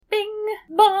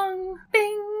bong,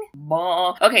 bing.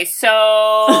 Bong. Okay,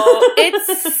 so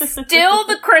it's still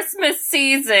the Christmas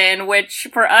season, which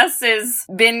for us has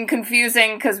been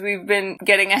confusing because we've been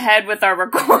getting ahead with our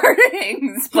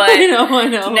recordings, but I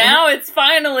know. Now it's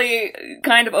finally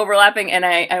kind of overlapping, and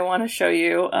I want to show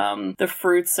you the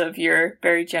fruits of your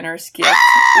very generous gift.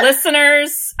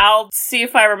 Listeners, I'll see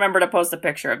if I remember to post a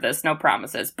picture of this, no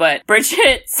promises, but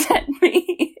Bridget sent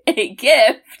me a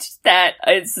gift that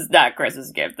it's not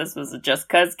Christmas gift. This was a just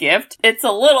cuz gift. It's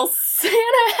a little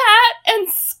Santa hat and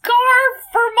scarf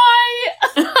for my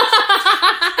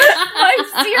my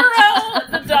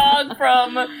Zero, the dog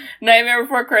from Nightmare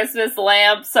Before Christmas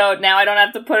lamp. So now I don't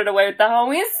have to put it away with the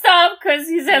Halloween stuff because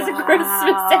he has a Christmas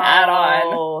hat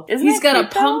on. He's got a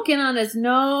pumpkin on his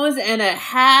nose and a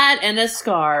hat and a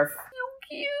scarf. So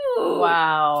cute.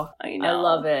 Wow. I know. I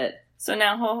love it. So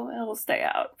now he'll stay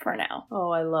out for now.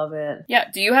 Oh, I love it. Yeah.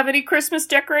 Do you have any Christmas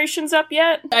decorations up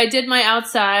yet? I did my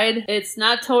outside. It's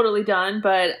not totally done,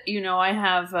 but I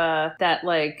have that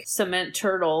like cement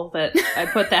turtle that I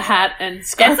put the hat and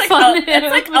scarf on.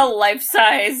 It's like a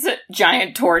life-size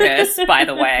giant tortoise, by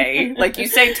the way. Like you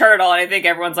say turtle, and I think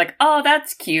everyone's like, "Oh,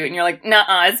 that's cute," and you're like,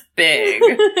 "Nuh-uh, it's big."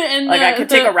 And like I could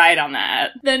take a ride on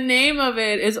that. The name of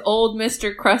it is Old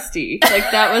Mr. Krusty. Like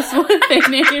that was what they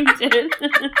named it.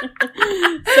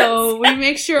 So we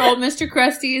make sure Old Mr.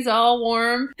 Krusty is all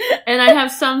warm. And I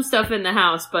have some stuff in the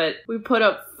house, but we put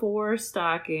up 4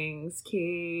 stockings,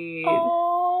 Kate.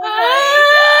 Oh my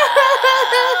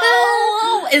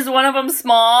God. Is one of them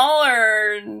small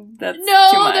or that's too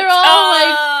much? They're all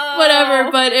like whatever,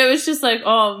 but it was just like,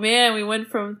 oh man, we went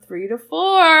from 3 to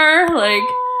 4. Like,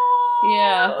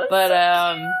 yeah, but so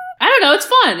I don't know. It's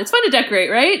fun. It's fun to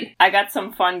decorate, right? I got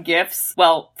some fun gifts.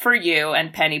 Well, for you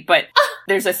and Penny, but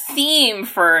there's a theme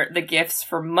for the gifts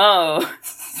for Mo.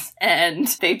 And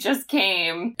they just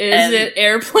came. Is it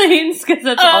airplanes? Because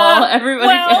that's all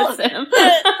everybody gets him.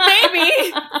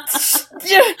 Maybe.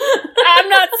 I'm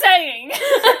not saying.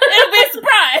 It'll be a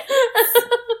surprise.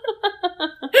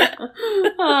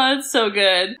 Oh, it's so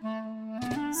good.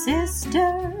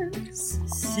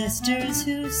 Sisters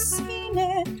who've seen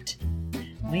it.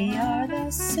 We are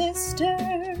the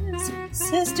sisters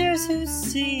who've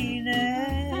seen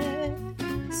it.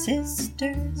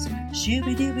 Sisters,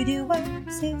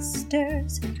 shooby-dooby-doo-wop,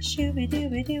 sisters,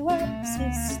 shooby-dooby-doo-wop,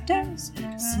 sisters,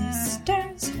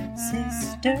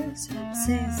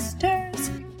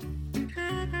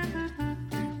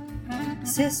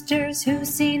 sisters who've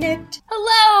seen it.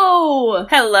 Hello!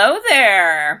 Hello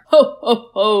there! Ho, ho,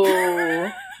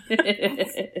 ho!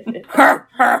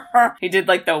 He did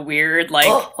like the weird, like,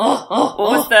 what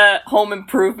was the Home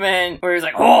Improvement where he was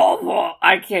like,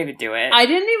 I can't even do it. I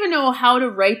didn't even know how to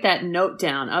write that note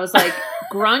down. I was like,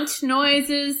 grunt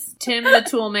noises, Tim the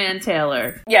Toolman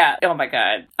Taylor. Yeah, oh my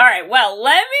God. All right, well,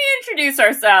 let me introduce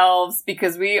ourselves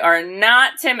because we are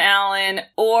not Tim Allen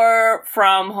or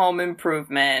from Home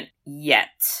Improvement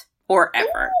yet. Or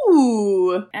ever.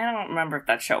 Ooh. I don't remember if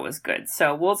that show was good,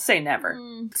 so we'll say never.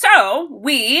 So,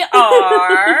 we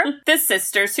are the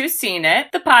Sisters Who've Seen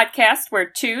It, the podcast where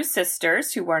 2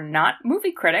 sisters who are not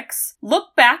movie critics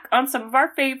look back on some of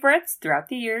our favorites throughout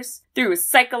the years through a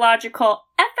psychological,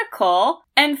 ethical,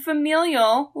 and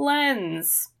familial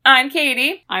lens. I'm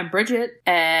Katie. I'm Bridget.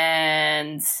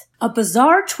 And a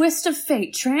bizarre twist of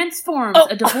fate transforms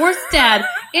a divorced dad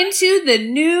into the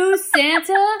new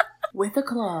Santa with a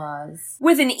clause.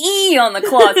 With an E on the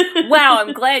clause. Wow,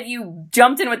 I'm glad you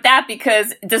jumped in with that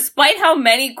because despite how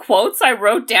many quotes I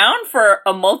wrote down for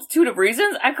a multitude of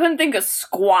reasons, I couldn't think of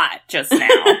squat just now.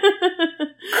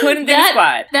 Couldn't think of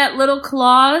squat. That little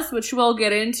clause, which we'll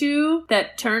get into,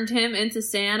 that turned him into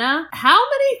Santa. How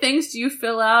many things do you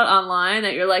fill out online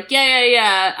that you're like,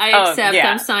 yeah, I accept,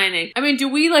 I'm signing? I mean, do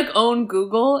we like own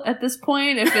Google at this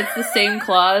point if it's the same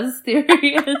clause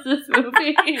theory as this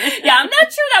movie? Yeah, I'm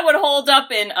not sure that would hold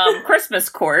up in Christmas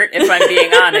court, if I'm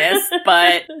being honest,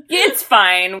 but it's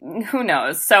fine. Who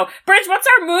knows? So, Bridge, what's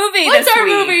our movie this week? What's our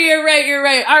movie? You're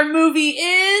right. Our movie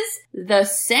is The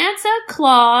Santa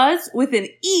Claus with an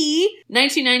E,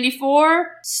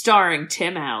 1994, starring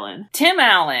Tim Allen. Tim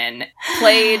Allen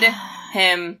played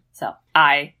himself,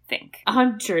 I think.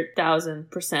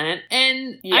 100,000%.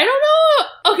 And yeah. I don't know.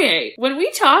 Okay, when we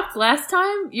talked last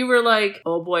time, you were like,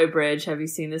 oh boy, Bridge, have you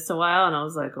seen this in a while? And I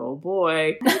was like, oh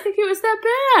boy. I didn't think it was that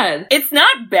bad. It's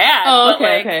not bad. Oh,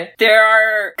 but okay. There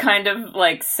are kind of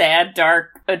like sad,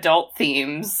 dark adult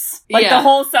themes. Like the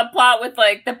whole subplot with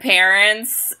like the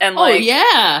parents and like... Oh,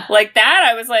 yeah. Like that,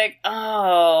 I was like,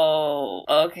 oh,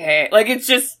 okay. Like it's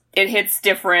just... it hits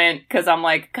different because I'm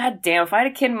like, God damn, if I had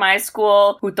a kid in my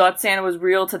school who thought Santa was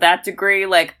real to that degree,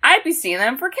 like, I'd be seeing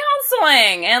them for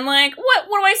counseling. And like, what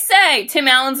do I say? Tim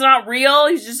Allen's not real?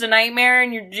 He's just a nightmare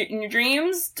in your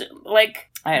dreams? Like,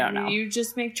 I don't know. You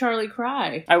just make Charlie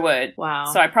cry. I would. Wow.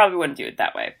 So I probably wouldn't do it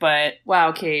that way, but...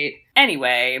 Wow, Kate.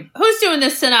 Anyway. Who's doing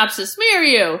this synopsis? Me or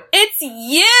you? It's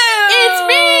you! It's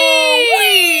me!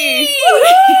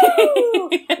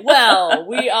 Well,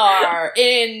 we are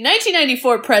in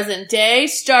 1994 present day,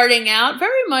 starting out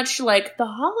very much like the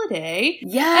holiday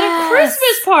at a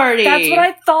Christmas party. That's what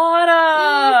I thought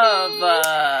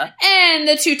of. And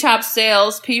the two top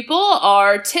salespeople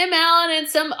are Tim Allen and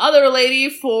some other lady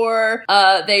for,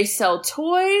 they sell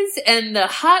toys, and the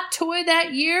hot toy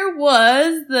that year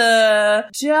was the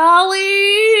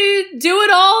Jolly Do It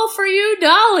All For You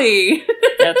Dolly.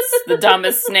 That's the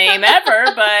dumbest name ever,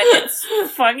 but it's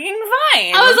fucking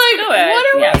fine. I was like, what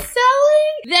are we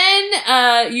selling? Then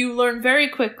you learn very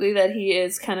quickly that he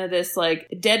is kind of this like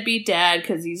deadbeat dad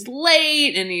because he's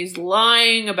late and he's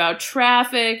lying about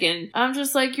traffic, and I'm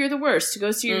just like, you're the worst to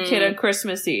go see your kid on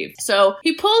Christmas Eve. So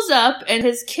he pulls up and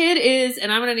his kid is, and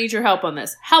I'm going to need your help on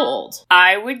this, how old?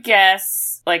 I would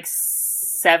guess like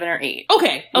 7 or 8.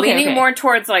 Okay. Leaning more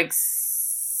towards like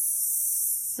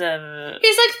 7.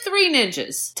 He's like 3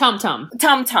 ninjas. Tum-tum.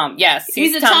 Tum-tum, yes.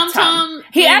 He's a tum-tum.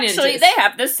 He actually, they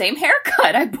have the same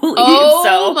haircut, I believe.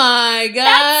 Oh my god.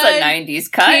 That's a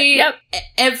 90s cut. Yep.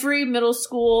 Every middle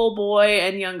school boy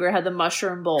and younger had the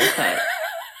mushroom bowl cut.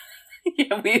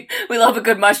 Yeah, we love a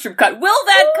good mushroom cut. Will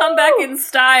that come back in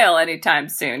style anytime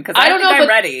soon? Because I don't think I'm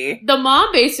ready. The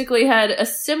mom basically had a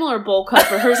similar bowl cut,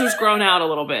 but hers was grown out a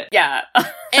little bit. Yeah.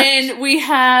 And we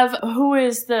have, who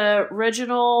is the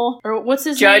original, or what's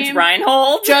his name? Judge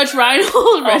Reinhold. Judge Reinhold.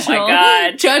 Oh my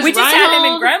god. Judge we just Reinhold. had him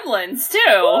in Gremlins too.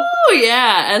 Oh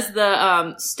yeah, as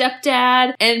the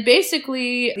stepdad. And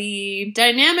basically the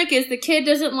dynamic is the kid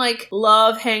doesn't like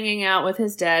love hanging out with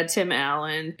his dad, Tim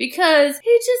Allen, because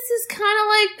he just is kind of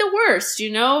like the worst,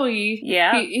 you know?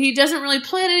 He doesn't really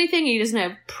plan anything. He doesn't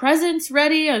have presents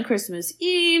ready on Christmas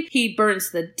Eve. He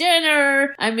burns the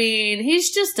dinner. I mean,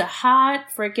 he's just a hot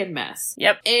freaking mess.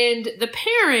 Yep. And the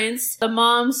parents, the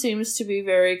mom seems to be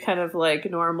very kind of like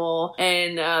normal,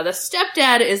 and the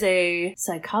stepdad is a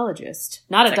psychologist,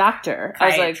 not a doctor.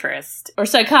 Psychiatrist. Or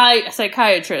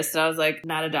psychiatrist. And I was like,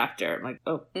 not a doctor. I'm like,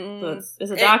 oh, it's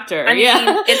a doctor. I mean,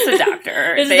 it's a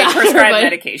doctor. They prescribe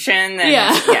medication. And,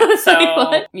 yeah.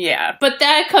 So, yeah. But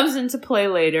that comes into play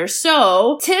later.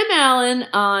 So, Tim Allen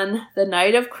on the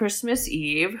night of Christmas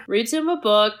Eve reads him a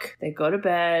book. They go to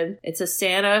bed. It's a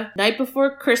Santa Night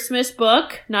Before Christmas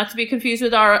book. Not to be confused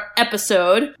with our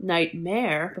episode,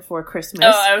 Nightmare Before Christmas.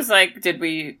 Oh, I was like, did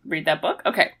we read that book?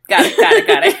 Okay. Got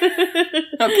it.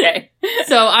 Okay.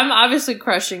 So, I'm obviously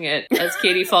crushing it as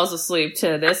Katie falls asleep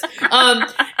to this.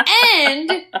 And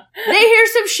they hear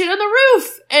some shit on the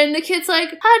roof. And the kid's like,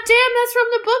 hot damn, that's from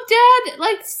the book, Dad.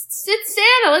 Like, it's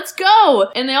Santa, let's go.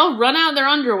 And they all run out in their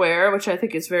underwear, which I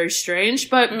think is very strange,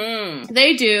 but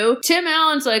they do. Tim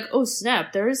Allen's like, oh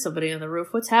snap, there is somebody on the roof.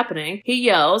 What's happening? He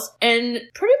yells and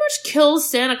pretty much kills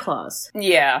Santa Claus.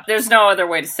 Yeah, there's no other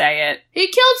way to say it. He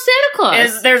killed Santa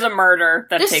Claus. There's a murder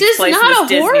that takes place in this This is not a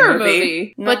Disney horror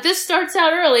movie. No. But this starts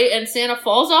out early and Santa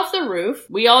falls off the roof.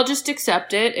 We all just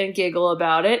accept it and giggle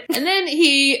about it. And then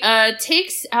he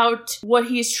takes out what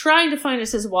he's trying to find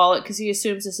as his wallet because he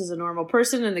assumes this is a normal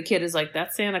person, and the kid is like,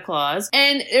 that's Santa Claus.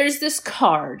 And there's this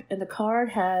card, and the card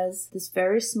has this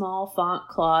very small font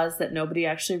clause that nobody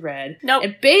actually read. Nope.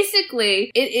 And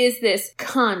basically, it is this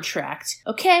contract,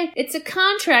 okay? It's a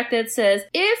contract that says,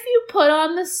 if you put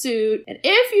on the suit, and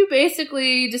if you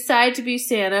basically decide to be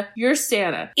Santa, you're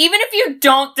Santa. Even if you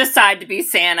don't decide to be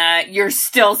Santa, you're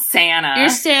still Santa. You're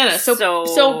Santa.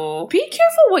 So be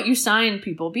careful what you sign,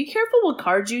 people. Be careful what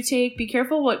cards you take. Be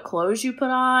careful what clothes you put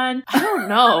on. I don't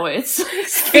know. It's like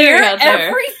fear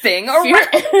everything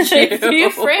around you. Be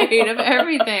afraid of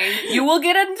everything. You will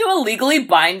get into a legally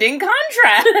binding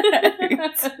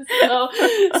contract.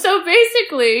 So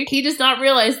basically, he does not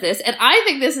realize this, and I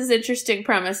think this is interesting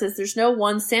premise, is there's no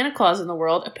one Santa Claus in the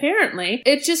world. Apparently,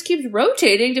 it just keeps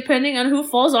rotating depending on who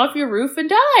falls off your roof and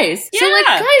dies. Yeah. So like,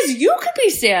 guys, you could be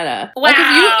Santa. Wow. Like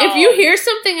if you hear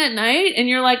something at night and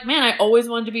you're like, man, I always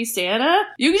wanted to be Santa,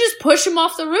 you can just push him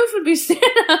off the roof and be Santa.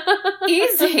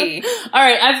 Easy. All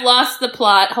right, I've lost the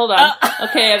plot. Hold on.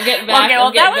 Okay, I'm getting back.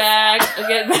 I'm getting back.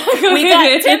 We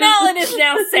got Tim Allen is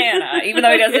now Santa, even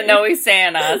though he doesn't know he's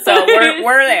Santa. So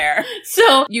we're there.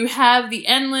 So you have the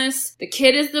endless. The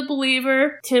kid is the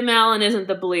believer. Tim Allen isn't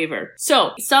the believer.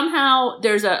 So somehow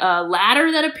there's a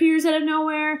ladder that appears out of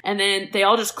nowhere, and then they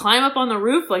all just climb up on the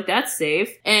roof, like that's safe.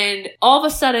 And all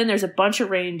of a sudden there's a bunch of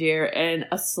reindeer and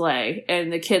a sleigh,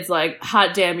 and the kid's like,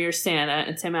 hot damn, you're Santa.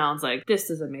 And Tim Allen's like, this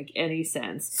doesn't make any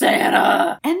sense.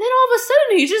 Santa! And then all of a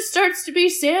sudden he just starts to be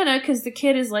Santa because the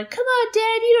kid is like, come on, Dad,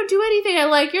 you don't do anything I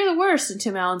like, you're the worst. And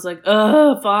Tim Allen's like,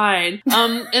 fine.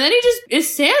 And then he just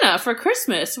is Santa for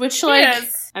Christmas, which like...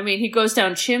 Yes. I mean, he goes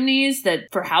down chimneys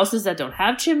for houses that don't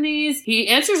have chimneys. He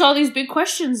answers all these big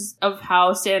questions of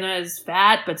how Santa is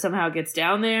fat, but somehow gets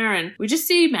down there. And we just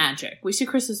see magic. We see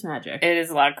Christmas magic. It is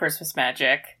a lot of Christmas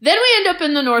magic. Then we end up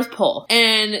in the North Pole.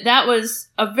 And that was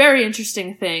a very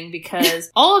interesting thing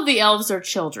because all of the elves are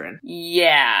children.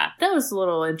 Yeah. That was a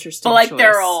little interesting But like choice.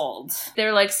 they're old.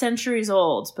 They're like centuries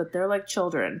old, but they're like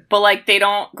children. But like they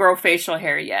don't grow facial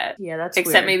hair yet. Yeah, that's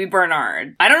Except weird. maybe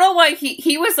Bernard. I don't know why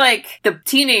he was like the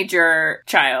teenager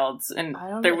child, and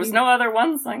there was no other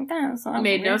ones like that. So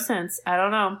made no sense. I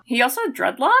don't know. He also had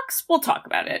dreadlocks? We'll talk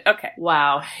about it. Okay.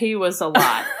 Wow, he was a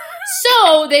lot.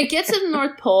 So they get to the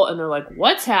North Pole and they're like,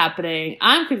 what's happening?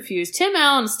 I'm confused. Tim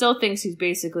Allen still thinks he's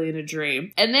basically in a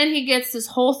dream. And then he gets this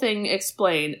whole thing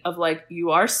explained of like,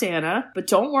 you are Santa, but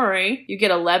don't worry. You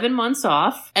get 11 months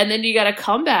off and then you got to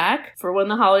come back for when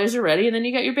the holidays are ready and then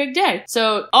you got your big day.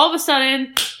 So all of a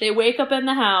sudden they wake up in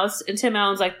the house and Tim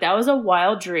Allen's like, that was a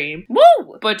wild dream.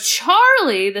 Woo! But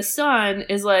Charlie, the son,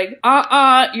 is like,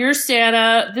 you're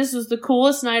Santa. This was the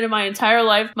coolest night of my entire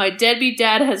life. My deadbeat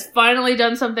dad has finally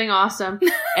done something awesome,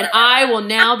 and I will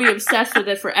now be obsessed with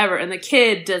it forever. And the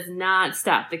kid does not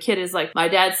stop. The kid is like, my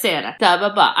dad's Santa. Da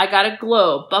ba ba. I got a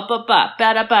globe. Ba ba ba.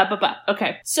 Ba da ba ba ba.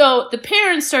 Okay. So the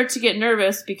parents start to get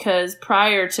nervous because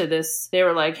prior to this, they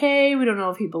were like, hey, we don't know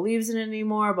if he believes in it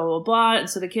anymore, blah, blah, blah. And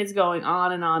so the kid's going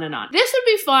on and on and on. This would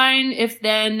be fine if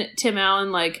then Tim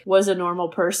Allen, like, was a normal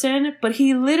person, but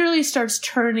he literally starts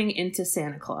turning into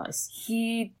Santa Claus.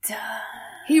 He does.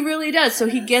 He really does. So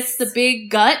he gets the big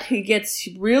gut. He gets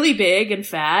really big and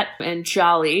fat and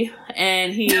jolly.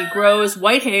 And he grows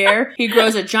white hair. He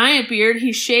grows a giant beard.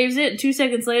 He shaves it. And 2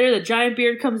 seconds later, the giant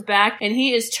beard comes back. And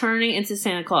he is turning into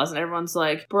Santa Claus. And everyone's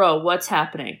like, bro, what's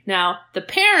happening? Now, the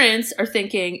parents are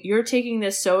thinking, you're taking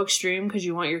this so extreme because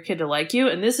you want your kid to like you.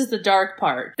 And this is the dark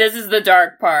part. This is the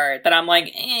dark part that I'm like,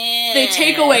 eh. They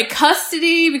take away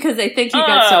custody because they think he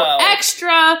got so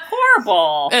extra.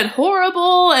 Horrible. And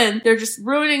horrible. And they're just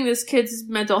ruining this kid's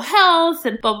mental health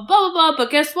and blah, blah, blah, blah, blah. But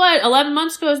guess what? 11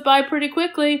 months goes by pretty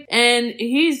quickly and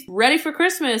he's ready for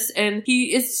Christmas and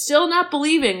he is still not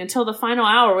believing until the final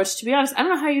hour, which to be honest, I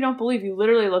don't know how you don't believe. You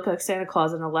literally look like Santa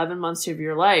Claus in 11 months of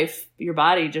your life. Your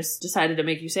body just decided to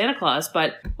make you Santa Claus,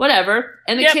 but whatever.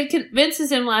 And the kid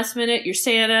convinces him last minute, you're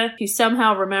Santa. He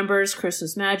somehow remembers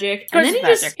Christmas magic. And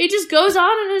then he just goes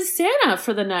on and is Santa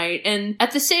for the night. And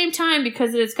at the same time,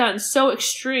 because it's gotten so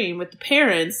extreme with the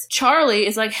parents, Charlie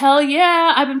is like, hell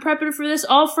yeah, I've been prepping for this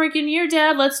all freaking year,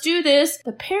 Dad. Let's do this.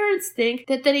 The parents think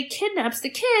that he kidnaps the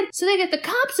kid, so they get the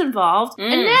cops involved.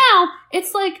 And now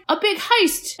it's like a big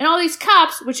heist. And all these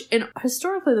cops, which in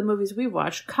historically the movies we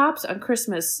watch, cops on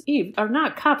Christmas Eve are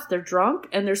not cops. They're drunk,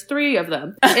 and there's 3 of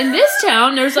them. In this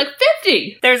town, there's like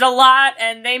 50. There's a lot,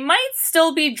 and they might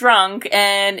still be drunk,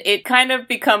 and it kind of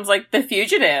becomes like the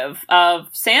fugitive of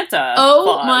Santa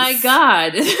Claus. My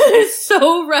God.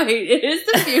 So right. It is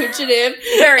the fugitive.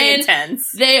 Very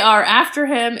intense. They are after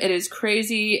him. It is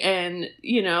crazy, and,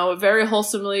 you know, very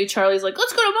wholesomely, Charlie's like,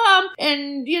 let's go to Mom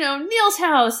and, you know, Neil's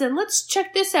house, and let's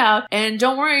check this out. And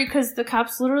don't worry, because the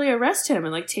cops literally arrest him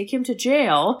and, like, take him to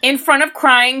jail. In front of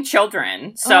crying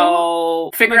children.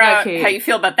 So figure out how you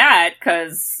feel about that,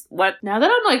 because what? Now that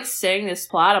I'm, like, saying this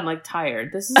plot, I'm, like,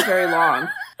 tired. This is very long.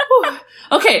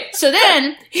 Okay, so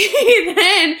then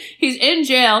he's in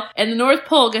jail, and the North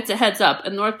Pole gets a heads up,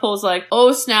 and the North Pole's like,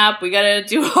 oh snap, we gotta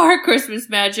do our Christmas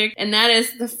magic, and that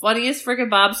is the funniest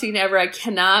freaking Bob scene ever. I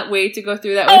cannot wait to go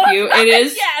through that with you. It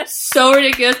is so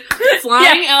ridiculous.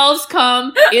 Flying elves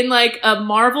come in like a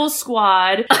Marvel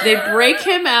squad. They break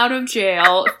him out of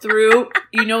jail through,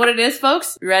 you know what it is,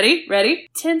 folks? Ready?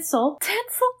 Tinsel.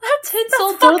 Tinsel.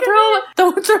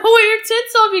 Don't throw away your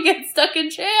tinsel if you get stuck in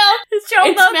jail. It's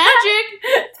magic.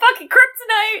 It's fucking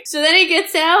kryptonite. So then he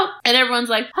gets out, and everyone's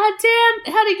like, hot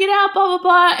damn, how'd he get out, blah, blah,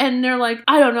 blah. And they're like,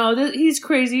 I don't know, he's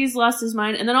crazy, he's lost his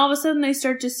mind. And then all of a sudden they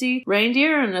start to see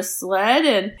reindeer and a sled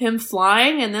and him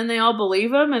flying, and then they all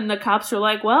believe him, and the cops are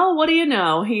like, well, what do you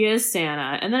know? He is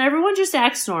Santa. And then everyone just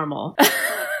acts normal.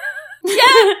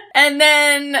 Yeah, and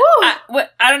then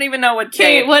I don't even know what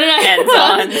Kate, what did I ends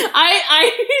on.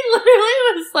 I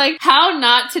literally was like, how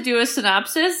not to do a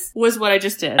synopsis was what I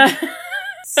just did.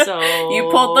 So you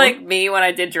pulled like me when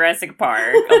I did Jurassic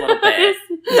Park a little bit.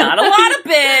 Not a lot of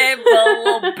bit, but a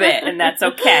little bit, and that's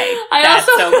okay. That's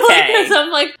okay.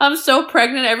 I'm so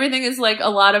pregnant, everything is like a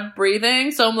lot of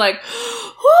breathing, so I'm like,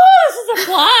 this is a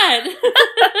plot.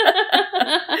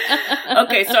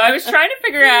 Okay, so I was trying to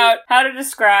figure out how to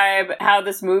describe how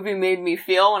this movie made me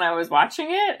feel when I was watching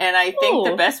it, and I think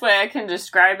the best way I can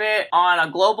describe it on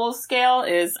a global scale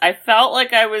is I felt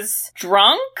like I was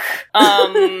drunk,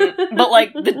 but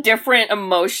like the different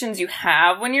emotions you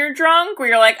have when you're drunk, where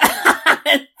you're like,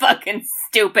 it's fucking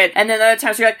stupid, and then other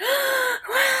times you're like,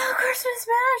 wow, Christmas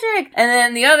magic, and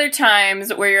then the other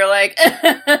times where you're like,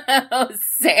 oh,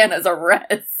 Santa's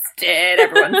arrested.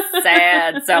 Everyone's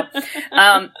sad. So,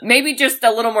 maybe just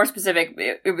a little more specific.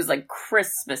 It was like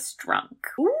Christmas drunk.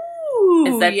 Ooh,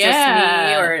 is that just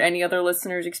me or any other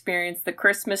listeners experience the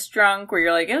Christmas drunk where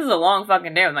you're like, this is a long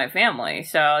fucking day with my family.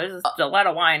 So there's a lot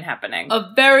of wine happening.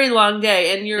 A very long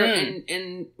day. And you're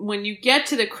and when you get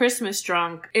to the Christmas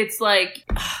drunk, it's like,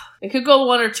 it could go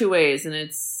one or two ways,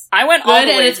 and I went good all the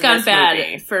way and it's to gone this bad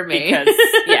movie for me. Because,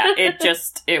 yeah,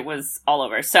 it was all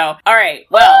over. So, all right,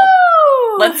 well,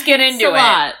 let's get into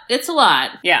it. It's a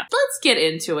lot. Yeah. Let's get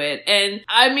into it. And,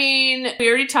 I mean, we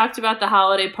already talked about the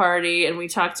holiday party, and we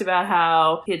talked about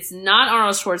how it's not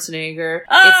Arnold Schwarzenegger.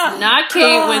 It's not Kate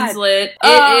Winslet.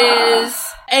 It is...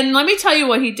 And let me tell you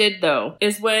what he did, though,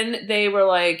 is when they were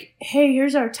like, hey,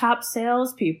 here's our top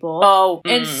salespeople. Oh.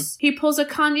 And he pulls a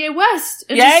Kanye West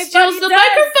and just steals the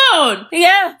microphone.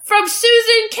 Yeah. From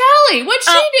Susan Kelly. What'd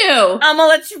she do? I'm gonna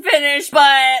let you finish,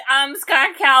 but I'm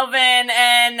Scott Calvin,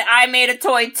 and I made a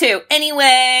toy, too.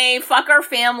 Anyway, fuck our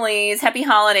families. Happy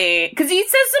holiday. Because he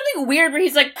says something weird where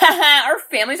he's like, haha, our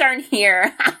families aren't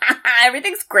here.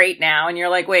 Everything's great now. And you're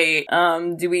like, wait,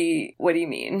 what do you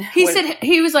mean?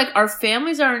 He was like, our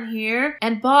families aren't here,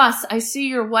 and boss, I see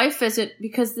your wife isn't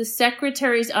because the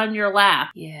secretary's on your lap.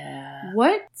 Yeah.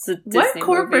 What? What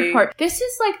corporate part? This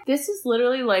is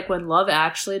literally like when Love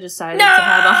Actually decided to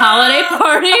have a holiday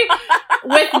party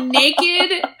with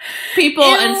naked people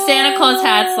and Santa Claus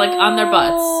hats like on their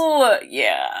butts.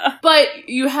 Yeah. But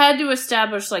you had to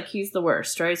establish like he's the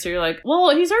worst, right? So you're like,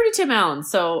 well, he's already Tim Allen,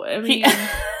 so I mean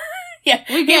Yeah,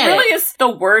 he really is the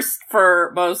worst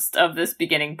for most of this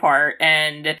beginning part.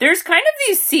 And there's kind of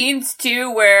these scenes,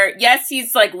 too, where, yes,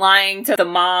 he's, like, lying to the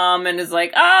mom and is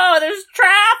like, oh, there's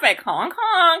traffic, honk,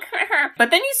 honk.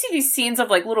 But then you see these scenes of,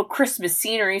 like, little Christmas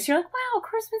scenery, so you're like, wow,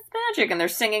 Christmas magic. And they're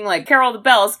singing, like, Carol of the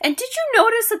Bells. And did you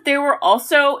notice that they were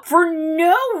also, for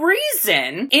no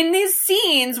reason, in these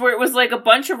scenes where it was, like, a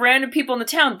bunch of random people in the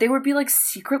town, they would be, like,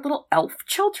 secret little elf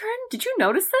children? Did you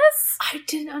notice this? I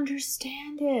didn't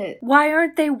understand it. Why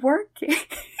aren't they working?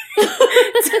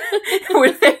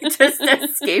 Were they just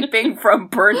escaping from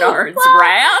Bernard's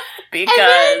wrath? Because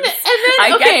and then,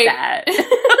 I get that.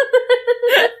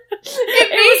 It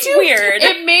was weird.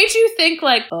 It made you think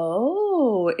like,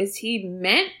 oh, is he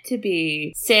meant to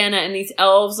be Santa? And these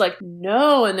elves like,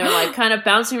 no. And they're like kind of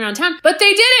bouncing around town. But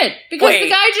they didn't because the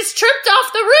guy just tripped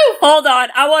off the roof. Hold on.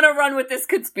 I want to run with this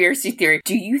conspiracy theory.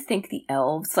 Do you think the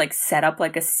elves like set up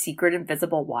like a secret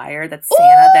invisible wire that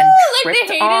Santa then tripped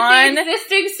they hated the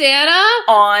existing Santa?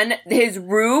 On his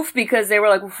roof because they were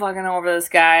like, we're fucking over this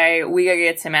guy. We gotta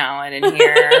get Tim Allen in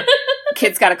here.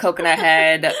 Kid's got a coconut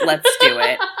head. Let's do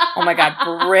it. Oh my God,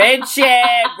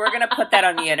 Bridget. We're gonna put that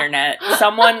on the internet.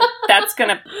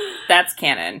 That's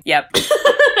canon. Yep.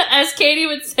 As Katie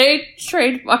would say,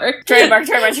 trademark. Trademark.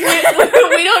 We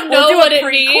don't know what it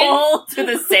means. To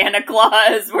the Santa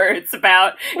Claus where it's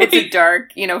a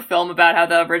dark, film about how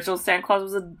the original Santa Claus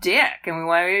was a dick and we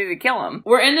wanted to kill him.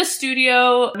 We're in the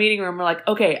studio meeting room. We're like,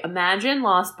 okay, imagine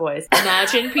Lost Boys.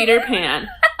 Imagine Peter Pan.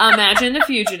 Imagine The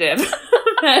Fugitive.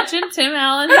 Imagine Tim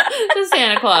Allen, the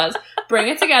Santa Claus. Bring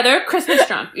it together. Christmas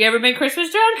drunk. You ever been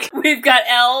Christmas drunk? We've got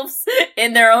elves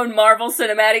in their own Marvel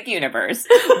Cinematic Universe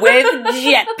with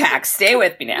jetpacks. Stay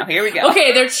with me now. Here we go.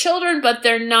 Okay, they're children, but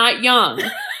they're not young.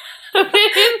 But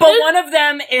one of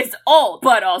them is old,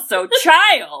 but also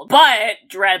child, but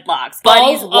dreadlocks. But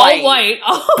he's white. All white.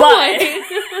 Oh my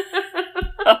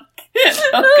God.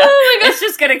 It's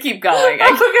just gonna keep going.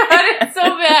 Oh God, it's so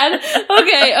bad.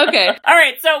 Okay. All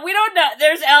right, so we don't know.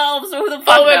 There's elves. Who the fuck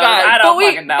knows? God. I don't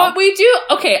fucking know. But we do.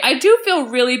 Okay, I do feel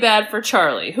really bad for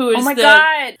Charlie, who is oh my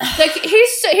God. Like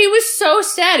he was so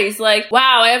sad. He's like,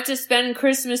 wow, I have to spend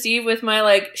Christmas Eve with my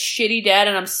like shitty dad,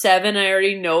 and I'm 7. I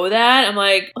already know that. I'm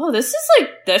like, oh, this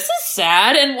is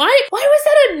sad. And why was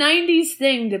that a 90s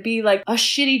thing to be like a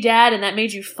shitty dad, and that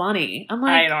made you funny? I'm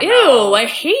like, I don't know. I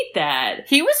hate that.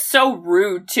 He was so so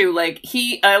rude too. Like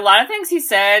a lot of things he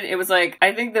said, it was like,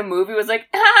 I think the movie was like,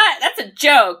 that's a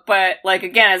joke. But like,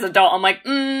 again, as an adult, I'm like,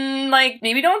 like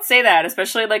maybe don't say that,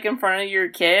 especially like in front of your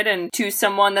kid and to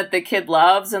someone that the kid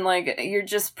loves. And like, you're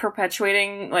just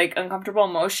perpetuating like uncomfortable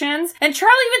emotions. And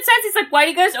Charlie even says, he's like, why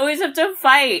do you guys always have to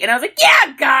fight? And I was like,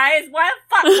 yeah, guys, why the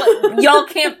fuck? What, y'all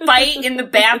can't fight in the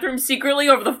bathroom secretly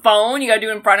over the phone? You gotta do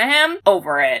it in front of him?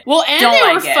 Over it. Well, and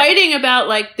they were fighting about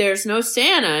like, there's no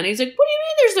Santa. And he's like, what do you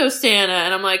mean there's no Santa?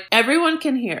 And I'm like, everyone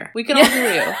can hear. We can all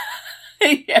hear you.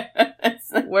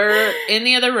 Yes. We're in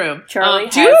the other room. Charlie,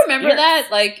 do you remember that?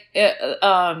 Like,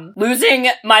 losing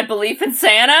my belief in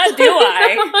Santa? Do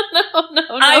I? No,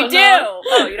 I do.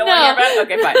 Oh, you don't want to hear about it?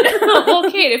 Okay, fine.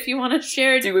 Well, Kate, if you want to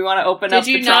share, do we want to open up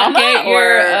the Did you not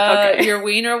get your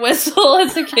wiener whistle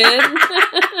as a kid?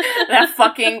 That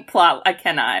fucking plot. I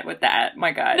cannot with that.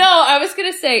 My God. No, I was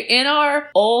gonna say, in our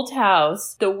old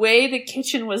house, the way the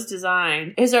kitchen was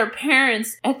designed is our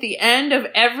parents, at the end of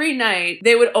every night,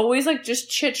 they would always like just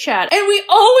chit chat, and we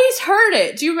always heard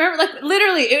it. Do you remember? Like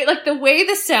literally, like the way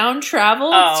the sound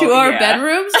traveled to our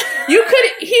bedrooms, you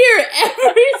could hear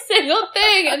every single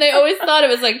thing, and they always thought it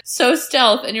was like so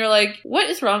stealth. And you're like, what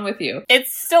is wrong with you?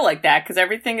 It's still like that because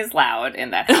everything is loud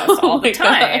in that house all the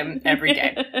time, every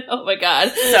day. Oh my God.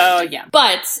 So yeah,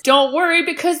 but don't worry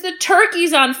because the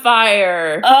turkey's on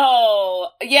fire. Oh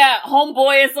yeah,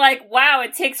 homeboy is like, wow,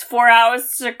 it takes 4 hours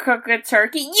to cook a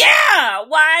turkey. Yeah,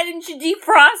 why didn't you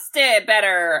defrost it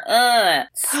better?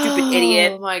 Stupid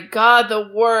idiot. Oh my God, the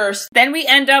worst. Then we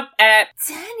end up at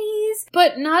Denny's.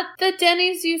 But not the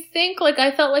Denny's you think. Like,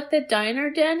 I felt like the diner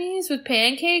Denny's with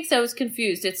pancakes. I was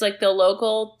confused. It's like the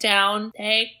local town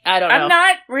thing. I don't know. I'm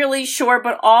not really sure,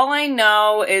 but all I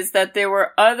know is that there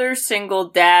were other single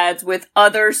dads with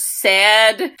other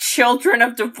sad children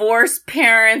of divorced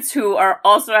parents who are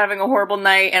also having a horrible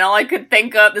night. And all I could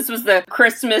think of, this was the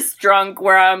Christmas drunk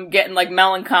where I'm getting like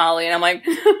melancholy. And I'm like,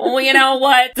 well, you know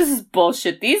what? This is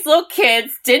bullshit. These little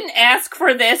kids didn't ask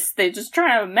for this. They just try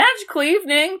to have a magical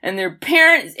evening and their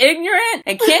parent is ignorant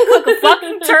and can't cook a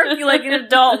fucking turkey like an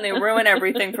adult and they ruin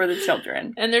everything for the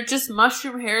children. And they're just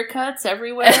mushroom haircuts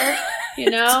everywhere, you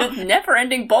know? It's a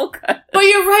never-ending bowl cut. But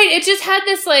you're right. It just had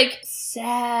this like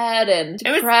sad and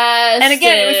depressed. And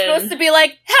again, it was supposed to be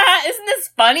like, ha, isn't this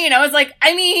funny? And I was like,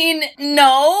 I mean,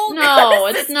 no,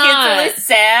 it's not. Kid's really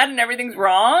sad and everything's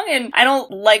wrong. And I don't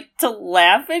like to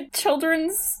laugh at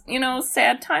children's,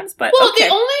 sad times, but well, okay.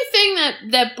 The only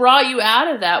thing that brought you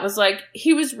out of that was like,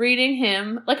 he was reading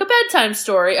him like a bedtime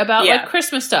story about like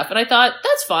Christmas stuff. And I thought,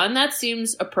 that's fun. That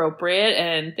seems appropriate.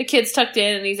 And the kid's tucked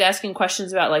in and he's asking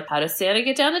questions about like, how does Santa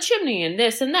get down the chimney and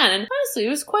this and that. And honestly, it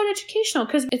was quite educational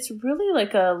because it's really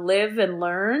like a live and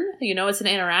learn, it's an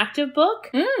interactive book.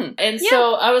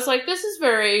 So I was like, this is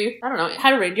very, I don't know, how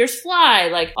to reindeers fly,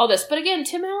 like all this. But again,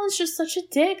 Tim Allen's just such a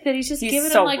dick that he's giving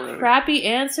so him like rude. Crappy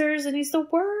answers and he's the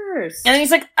worst. And then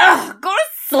he's like, ugh, go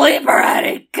to sleep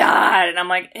already, God. And I'm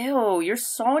like, ew, you're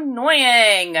so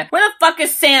annoying. Where the fuck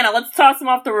is Santa? Let's toss him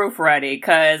off the roof already,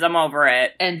 because I'm over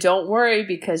it. And don't worry,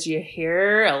 because you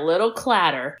hear a little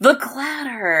clatter. The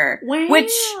clatter. Wow.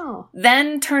 Which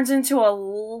then turns into a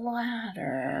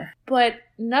ladder. But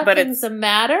nothing's the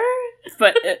matter?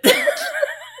 But...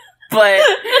 But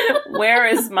where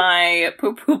is my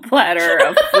poo-poo platter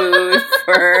of food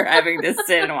for having to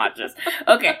sit and watch this?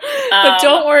 Okay. But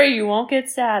don't worry, you won't get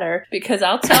sadder, because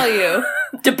I'll tell you.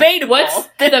 Debatable. What's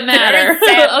the matter?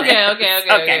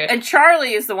 Okay. And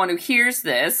Charlie is the one who hears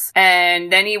this,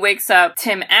 and then he wakes up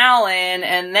Tim Allen,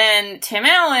 and then Tim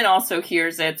Allen also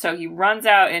hears it, so he runs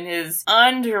out in his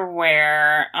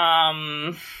underwear.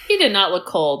 He did not look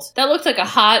cold. That looked like a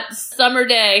hot summer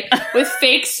day with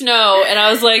fake snow, and I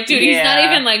was like, dude, he's not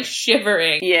even like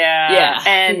shivering. Yeah.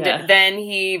 And then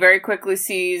he very quickly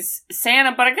sees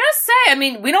Santa, but I gotta say, I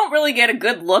mean, we don't really get a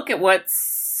good look at what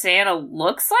Santa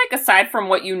looks like, aside from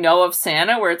what you know of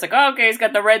Santa, where it's like, oh, okay, he's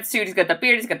got the red suit, he's got the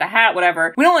beard, he's got the hat,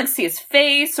 whatever. We don't like see his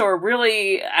face or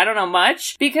really, I don't know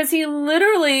much, because he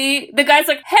literally, the guy's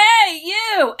like, hey,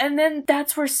 you! And then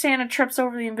that's where Santa trips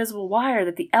over the invisible wire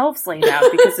that the elves laid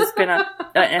out, because it's been an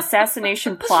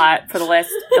assassination plot for the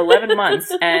last 11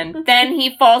 months. And then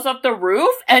he falls off the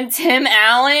roof, and Tim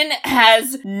Allen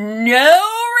has no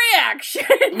reaction.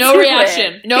 No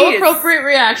reaction. No appropriate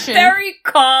reaction. Very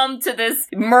calm to this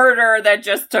murder that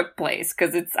just took place,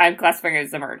 because I'm classifying it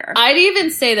as a murder. I'd even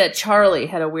say that Charlie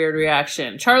had a weird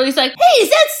reaction. Charlie's like, hey, is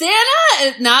that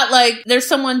Santa? And not like there's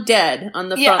someone dead on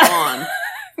the front lawn.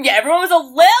 Yeah, everyone was a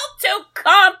little too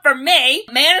calm for me.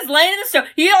 Man is laying in the stove.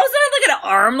 He also had like an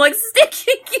arm like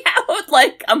sticking out.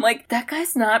 Like, I'm like, that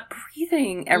guy's not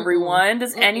breathing, everyone.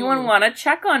 Does anyone want to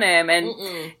check on him? And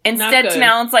instead Tim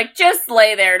Allen's like, just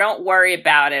lay there. Don't worry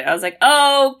about it. I was like,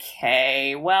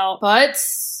 okay, well. But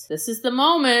this is the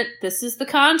moment. This is the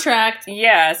contract.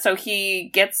 Yeah, so he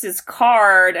gets his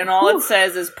card and all it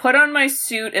says is put on my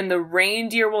suit and the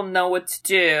reindeer will know what to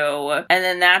do. And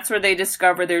then that's where they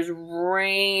discover there's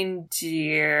reindeer.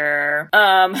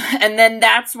 And then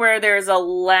that's where there's a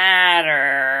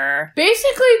ladder.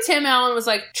 Basically, Tim Allen was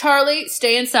like, Charlie,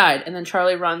 stay inside. And then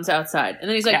Charlie runs outside. And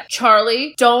then he's like,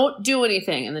 Charlie, don't do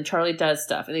anything. And then Charlie does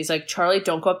stuff. And he's like, Charlie,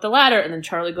 don't go up the ladder. And then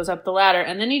Charlie goes up the ladder.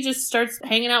 And then he just starts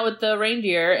hanging out with the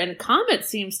reindeer. And Comet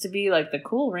seems to be like the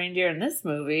cool reindeer in this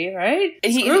movie, right?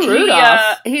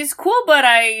 Rudolph. He's cool, but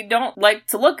I don't like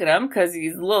to look at him because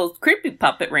he's a little creepy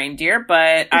puppet reindeer.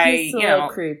 But he's a little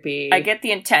creepy. I get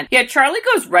the intent. Yeah, Charlie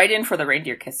goes right in for the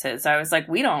reindeer kisses. I was like,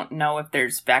 we don't know if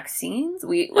there's vaccines.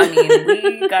 We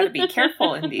got to be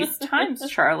careful in these times,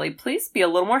 Charlie. Please be a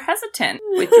little more hesitant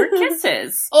with your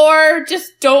kisses. Or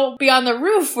just don't be on the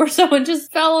roof where someone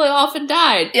just fell off and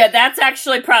died. Yeah, that's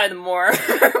actually probably the more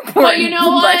important But you know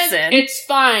what? lesson. It's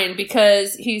fine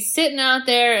because he's sitting out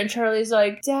there and Charlie's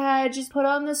like, Dad, just put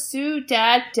on the suit,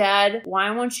 Dad. Dad,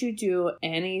 why won't you do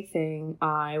anything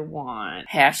I want?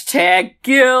 Hashtag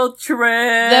guilt trip.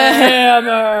 The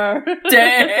hammer.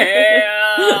 Damn.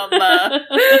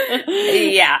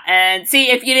 Yeah, and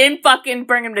see, if you didn't fucking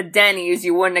bring him to Denny's,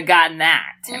 you wouldn't have gotten that.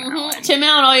 Tim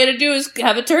Allen, all you had to do is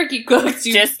have a turkey cooked.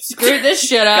 You just screwed this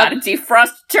shit up. Gotta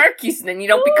defrost turkeys and then you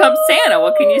don't become Santa.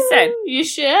 What can you say? You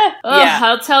should. Yeah.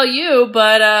 I'll tell you,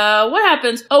 but what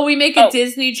happens? Oh, we make a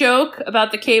Disney joke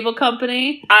about the cable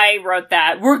company. I wrote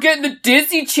that. We're getting the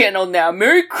Disney Channel now.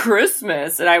 Merry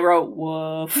Christmas. And I wrote,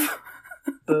 woof.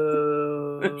 Boo.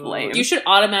 Lame. You should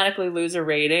automatically lose a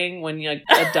rating when a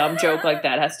dumb joke like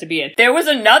that has to be in. There was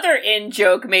another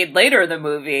in-joke made later in the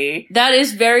movie. That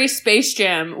is very Space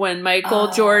Jam when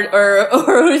Michael Jordan, or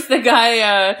who's the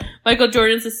guy, Michael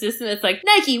Jordan's assistant, it's like,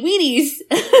 Nike Weenies.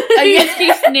 He just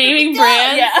keeps naming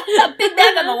brands. Yeah, big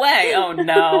bag on the way. Oh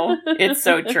no. It's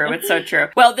so true. It's so true.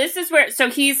 Well, this is where,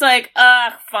 so he's like,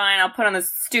 fine, I'll put on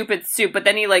this stupid suit, but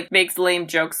then he like makes lame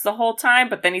jokes the whole time,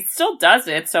 but then he still does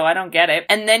it, so I don't get it.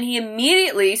 And then he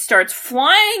immediately starts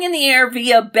flying in the air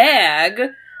via bag,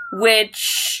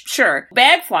 which, sure,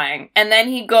 bag flying. And then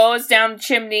he goes down the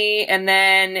chimney, and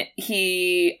then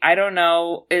he, I don't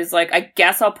know, is like, I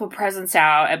guess I'll put presents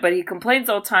out. But he complains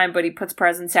all the time, but he puts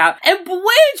presents out. And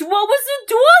Bridge, what was the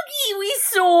doggy we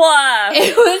saw?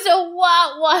 It was a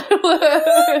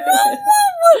Rottweiler.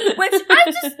 Which I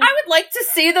would like to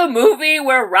see the movie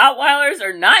where Rottweilers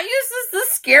are not used as the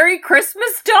scary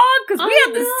Christmas dog, because we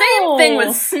have the same thing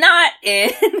with Snot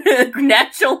in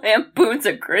National Lampoon's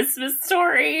A Christmas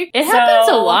Story. It happens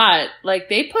a lot. Like,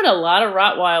 they put a lot of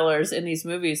Rottweilers in these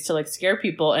movies to, like, scare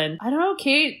people. And I don't know,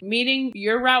 Kate, meeting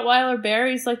your Rottweiler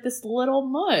Barry's like this little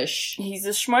mush. He's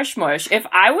a smush mush. If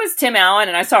I was Tim Allen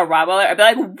and I saw a Rottweiler, I'd be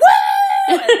like, woo!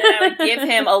 And then I would give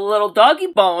him a little doggy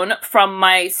bone from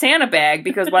my Santa bag,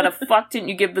 because why the fuck didn't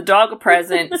you give the dog a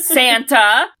present?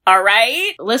 Santa,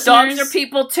 alright? Listeners, dogs are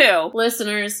people too.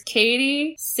 Listeners,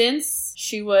 Katie, since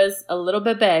she was a little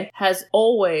bebe, has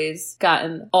always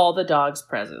gotten all the dogs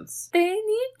presents. They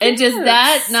need And does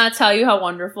that not tell you how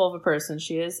wonderful of a person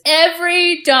she is?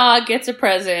 Every dog gets a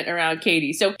present around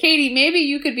Katie. So, Katie, maybe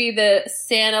you could be the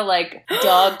Santa, like,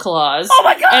 dog claws. Oh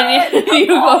my god! And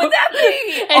what would that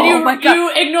be? And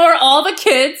you ignore all the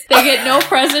kids. They get no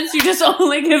presents. You just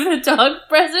only give the dog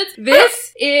presents.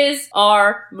 This is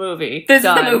our movie. This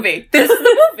is the movie. This is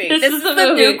the movie. This is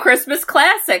the new Christmas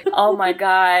classic. Oh my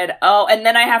god. Oh, and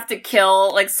then I have to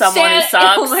kill, like, someone who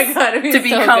sucks. Oh my god, to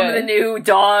become the new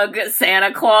dog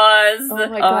Santa Claus. Oh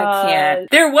my god. I can't.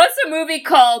 There was a movie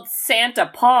called Santa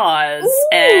Paws,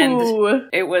 and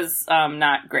it was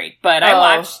not great, but I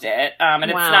watched it, and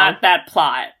it's not that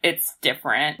plot. It's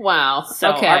different. Wow.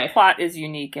 So our plot is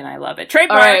unique, and I love it.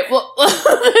 Trademark. All right. Well,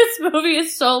 this movie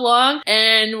is so long,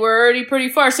 and we're already pretty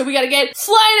far, so we gotta get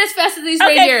flying as fast as these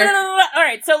reindeer. All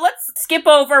right, so let's skip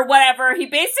over whatever. He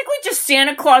basically just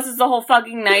Santa Clauses the whole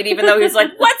fucking night, even though he's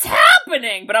like, "What's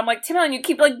happening?" But I'm like, Tim Allen, you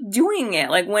keep like doing it.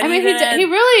 Like when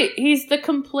he's the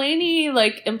complainy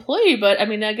like employee, but I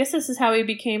mean, I guess this is how he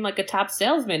became like a top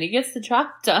salesman. He gets the job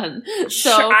done.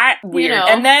 So weird. You know.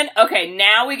 And then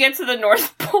now we get to the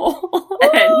North Pole,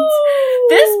 and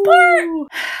this part.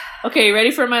 Okay, you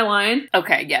ready for my line?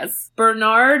 Okay, yes.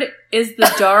 Bernard is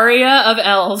the Daria of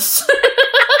elves.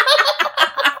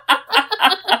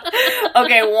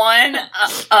 Okay,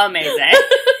 amazing.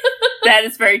 That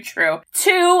is very true.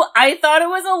 2, I thought it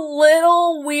was a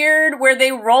little weird where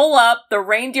they roll up, the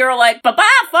reindeer are like, bye-bye,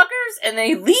 fuckers, and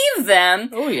they leave them.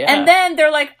 Oh, yeah. And then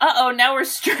they're like, uh-oh, now we're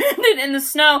stranded in the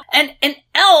snow. And an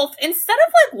elf, instead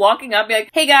of like walking up, be like,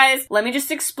 hey guys, let me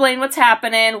just explain what's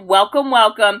happening. Welcome,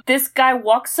 welcome. This guy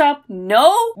walks up,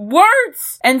 no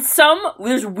words. And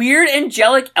there's weird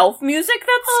angelic elf music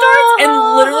that starts,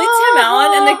 and literally Tim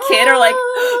Allen and the kid are like,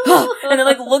 and they're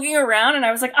like looking around, and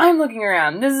I was like, I'm looking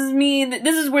around. This is me.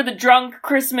 This is where the drunk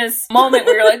Christmas moment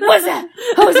where you're like, what's that?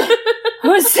 Who was that? Who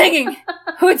was singing?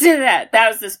 Who did that? That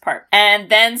was this part. And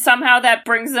then somehow that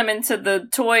brings them into the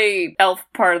toy elf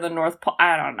part of the North Pole.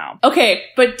 I don't know. Okay,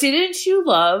 but didn't you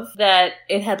love that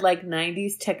it had like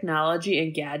 90s technology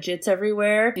and gadgets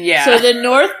everywhere? Yeah. So the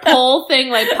North Pole thing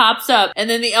like pops up, and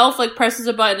then the elf like presses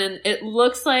a button, and it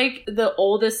looks like the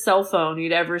oldest cell phone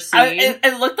you'd ever seen.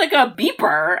 It looked like a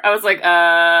beeper. I was like,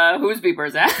 whose beeper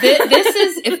is that? This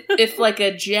is, if like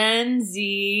a Gen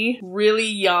Z, really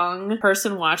young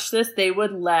person watched this, they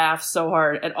would laugh so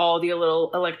hard at all the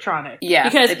little electronics. Yeah.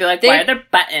 Because they'd be like, why are there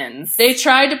buttons? They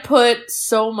tried to put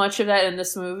so much of that in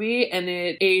this movie, and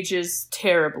it ages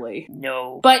terribly.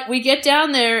 No. But we get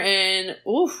down there, and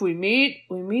we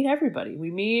meet everybody.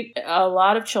 We meet a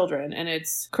lot of children, and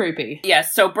it's creepy.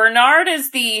 Yes, so Bernard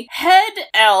is the head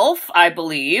elf, I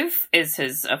believe, is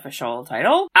his official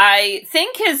title. I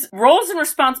think his roles and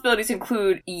responsibilities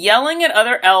include yelling at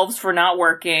other elves for not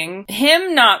working,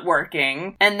 him not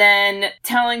working, and then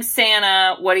telling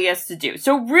Santa what he has to do.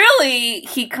 So really,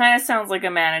 he kind of sounds like a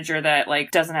manager that,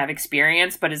 like, doesn't have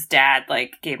experience, but his dad,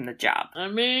 like, gave him the job. I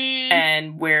mean...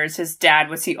 And whereas his dad,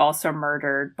 was he also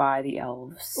murdered by the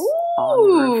elves? Ooh. On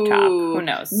the rooftop? Who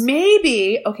knows?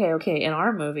 Maybe, okay, in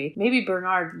our movie, maybe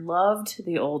Bernard loved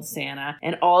the old Santa,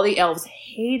 and all the elves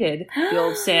hated the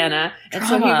old Santa, and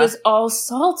so he was all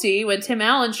salty when Tim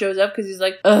Allen shows up, because he's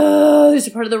like, oh, these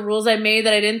are part of the rules I made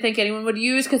that I didn't think anyone would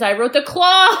use, because I wrote the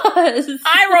clause!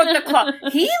 I wrote the clause!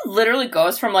 He literally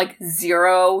goes from, like,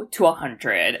 0 to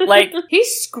 100. Like... He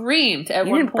screamed at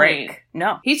one point. Break.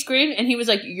 No. He screamed, and he was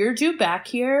like, you're due back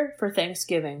here for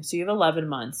Thanksgiving, so you have 11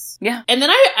 months. Yeah. And then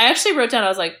I actually wrote down, I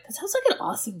was like, that sounds like an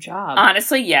awesome job.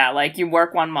 Honestly, yeah. Like, you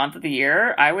work 1 month of the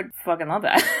year, I would fucking love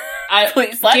that.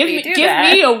 Please let me do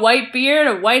that. Give me a white beard,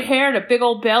 a white hair, and a big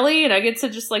old belly, and I get to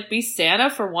just, like, be Santa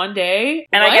for one day.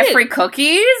 And I get free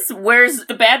cookies? Where's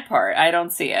the bad part? I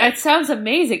don't see it. It sounds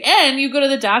amazing. And you go to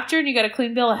the doctor, and you got a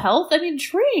clean bill of health? I mean,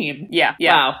 dream. Yeah.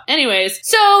 Wow. Anyways,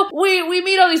 so we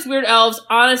meet all these weird elves.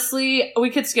 Honestly, we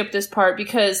could skip this part,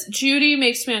 because Judy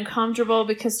makes me uncomfortable,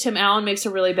 because Tim Allen makes a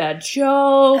really bad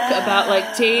joke about,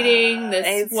 like, dating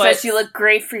this. Says you look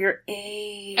great for your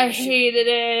age. I hated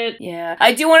it. Yeah.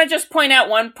 I do want to just point out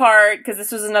one part, because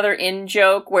this was another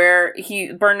in-joke, where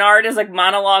Bernard is, like,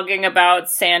 monologuing about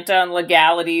Santa and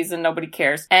legalities, and nobody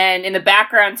cares. And in the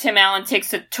background, Tim Allen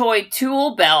takes a toy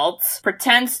tool belt,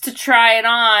 pretends to try it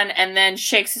on, and then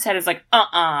shakes his head, is like,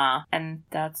 and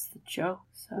that's the joke.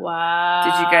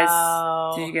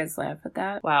 Wow. Did you guys laugh at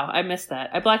that? Wow, I missed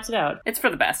that. I blacked it out. It's for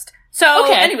the best. So,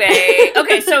 anyway,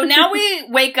 so now we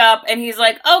wake up, and he's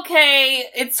like, okay,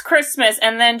 it's Christmas,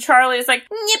 and then Charlie is like,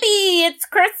 yippee, it's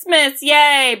Christmas,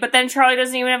 yay! But then Charlie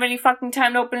doesn't even have any fucking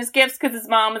time to open his gifts, because his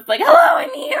mom is like, hello,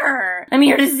 I'm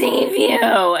here to save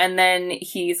you! And then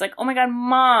he's like, oh my god,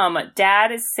 Mom,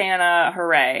 Dad is Santa,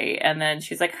 hooray! And then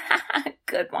she's like, haha,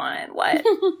 good one, what?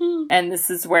 And this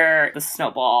is where the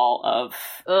snowball of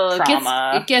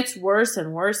trauma... It gets worse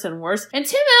and worse and worse. And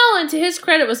Tim Allen, to his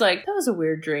credit, was like, that was a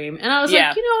weird dream. And I was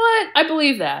like, you know what? I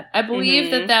believe that. I believe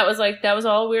that was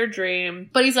all a weird dream.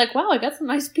 But he's like, wow, I got some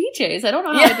nice PJs. I don't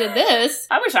know how I did this.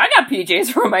 I wish I got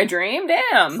PJs for my dream.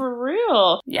 Damn. For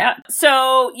real. Yeah.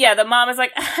 So, yeah, the mom is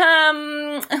like,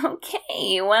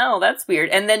 okay, well, that's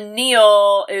weird. And then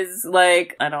Neil is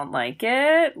like, I don't like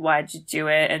it. Why'd you do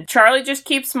it? And Charlie just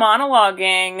keeps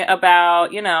monologuing about,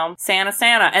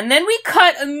 Santa. And then we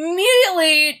cut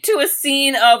immediately to a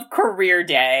scene of Career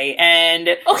Day. And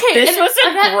this was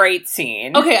a great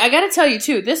scene. Okay, I gotta tell you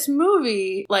too, this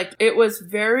movie, like, it was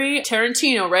very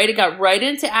Tarantino, right? It got right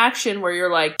into action where you're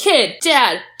like, kid,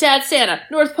 dad, Santa,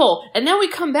 North Pole. And then we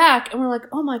come back and we're like,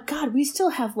 oh my god, we still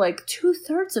have like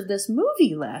 2/3 of this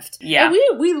movie left. Yeah.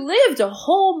 And we lived a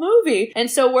whole movie. And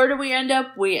so where do we end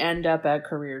up? We end up at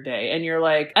Career Day. And you're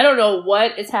like, I don't know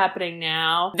what is happening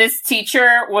now. This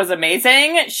teacher was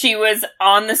amazing. She was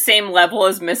on the same level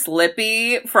as Miss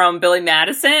Lippy from Billy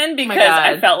Madison, because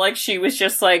I felt like she was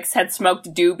just like like had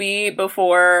smoked doobie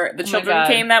before the children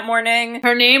came that morning.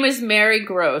 Her name is Mary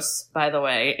Gross, by the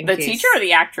way. The teacher or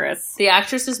the actress? The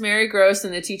actress is Mary Gross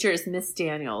and the teacher is Miss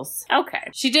Daniels. Okay.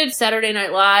 She did Saturday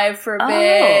Night Live for a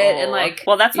bit and like...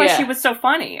 Well, that's why she was so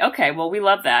funny. Okay, well, we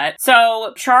love that.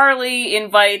 So Charlie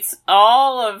invites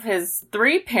all of his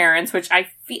 3 parents, which I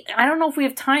don't know if we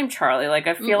have time, Charlie. Like,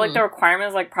 I feel like the requirement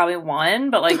is, like, probably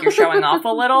 1, but, like, you're showing off a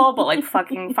little, but, like,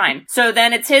 fucking fine. So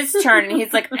then it's his turn, and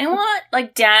he's like, I want,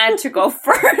 like, Dad to go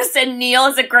first. And Neil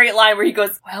has a great line where he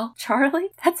goes, well, Charlie,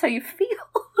 that's how you feel.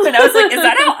 And I was like, is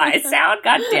that how I sound?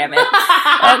 God damn it.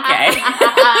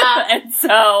 Okay. And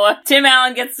so Tim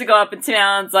Allen gets to go up, and Tim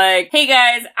Allen's like, hey,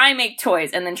 guys, I make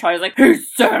toys. And then Charlie's like, who's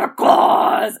Santa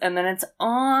Claus? And then it's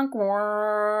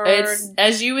awkward. It's,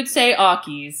 as you would say,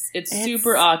 Aukies. It's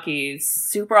super Aukies.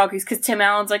 Super Aukies, because Tim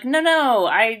Allen's like, no,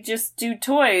 I just do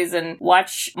toys and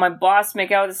watch my boss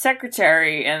make out with the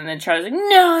secretary. And then Charlie's like,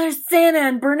 no, there's Santa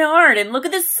and Bernard, and look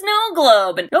at this snow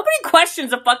globe. And nobody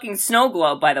questions a fucking snow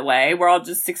globe, by the way. We're all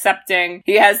just accepting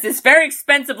he has this very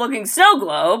expensive looking snow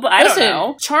globe. I don't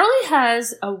know. Charlie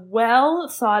has a well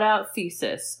thought out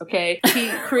thesis, okay? He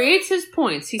creates his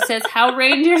points. He says how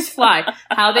reindeers fly,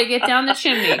 how they get down the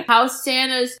chimney, how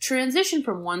Santa's transition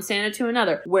from one Santa to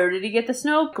another. Where did he get the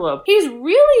snow globe? He's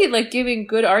really like giving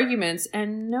good arguments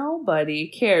and nobody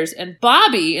cares. And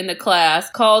Bobby in the class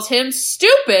calls him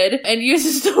stupid and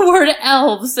uses the word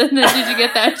elves. And then did you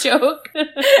get that joke?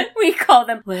 We call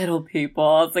them little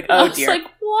people. It's like, oh dear. Like,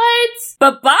 what?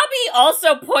 But Bobby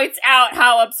also points out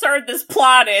how absurd this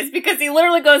plot is because he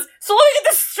literally goes, so let me get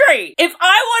this straight. If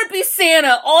I want to be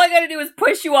Santa, all I gotta do is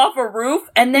push you off a roof.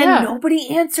 And then nobody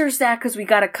answers that because we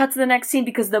gotta cut to the next scene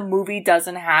because the movie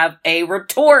doesn't have a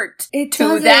retort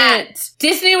to that.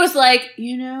 Disney was like,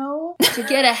 to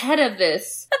get ahead of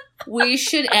this, we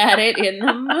should add it in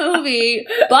the movie.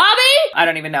 Bobby? I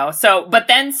don't even know. So, but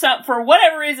then for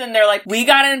whatever reason, they're like, we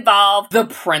gotta involve the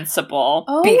principal.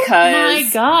 Oh because my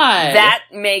God. That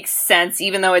makes sense,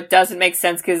 even though it doesn't make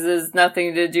sense because there's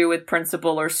nothing to do with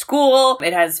principal or school.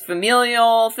 It has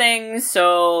familial things,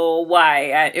 so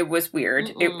why? It was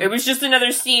weird. It was just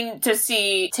another scene to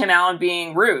see Tim Allen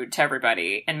being rude to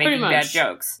everybody and making bad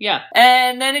jokes. Yeah.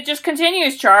 And then it just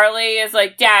continues. Charlie is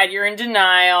like, Dad, you're in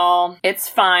denial. It's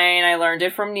fine. I learned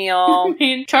it from Neil. I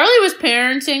mean, Charlie was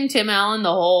parenting Tim Allen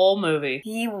the whole movie.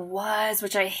 He was,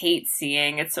 which I hate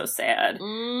seeing. It's so sad.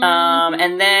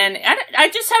 And then I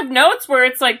just have notes where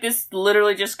it's like this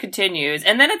literally just continues.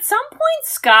 And then at some point,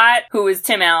 Scott, who is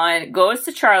Tim Allen, goes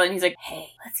to Charlie and he's like,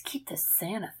 hey, let's keep this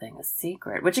Santa thing a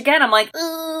secret. Which again, I'm like,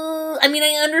 I mean,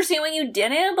 I understand why you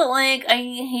did it, but like, I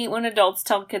hate when adults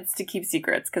tell kids to keep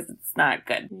secrets because it's not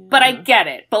good. Yeah. But I get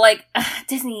it. But like,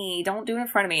 Disney, don't do it in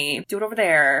front of me. Do it over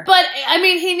there. But, I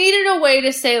mean, he needed a way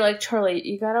to say, like, Charlie,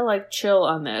 you gotta, like, chill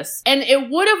on this. And it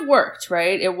would have worked,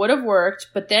 right? It would have worked,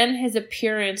 but then his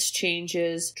appearance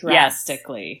changes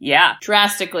drastically. Yes. Yeah.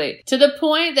 Drastically. To the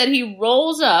point that he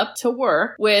rolls up to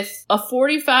work with a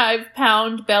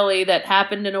 45-pound belly that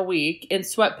happened in a week in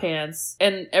sweatpants,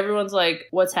 and everyone's like,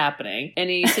 what's happening? And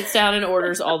he sits down and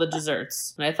orders all the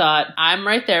desserts. And I thought, I'm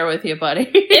right there with you, buddy.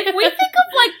 If we think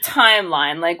of, like,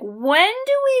 timeline, like, when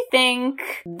do we think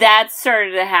that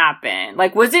started to happen?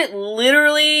 Like, was it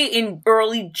literally in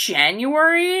early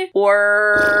January?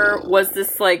 Or was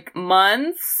this, like,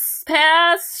 months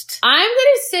past? I'm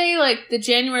gonna say, like, the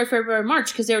January, February,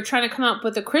 March, because they were trying to come up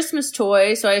with a Christmas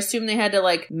toy, so I assume they had to,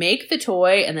 like, make the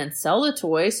toy and then sell the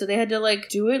toy, so they had to, like,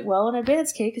 do it well in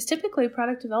advance, Kate, because typically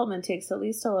product development takes at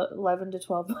least 11 to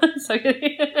 12 months.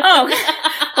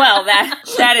 Oh, well,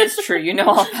 that is true. You know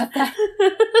all about that.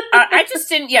 I just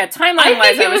didn't, timeline-wise,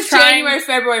 I think it was January,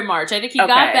 February, March. I think he got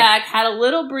back, had a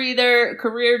little breather,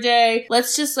 career day.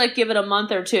 Let's just, like, give it a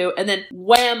month or two, and then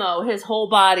whammo, his whole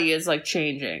body is, like,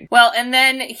 changing. Well, and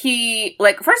then he,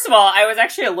 like, first of all, I was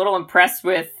actually a little impressed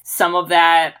with some of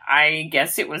that. I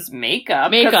guess it was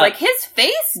makeup. Because, like, his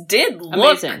face did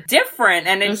look different,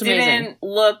 and it didn't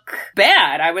look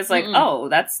bad. I was like, oh,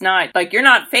 that's not, like, you're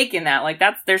not faking that. Like,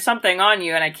 there's something on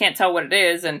you, and I can't tell what it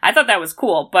is, and I thought that was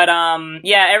cool. But,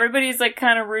 everybody's, like,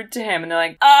 kind of rude to him, and they're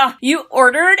like, you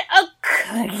ordered a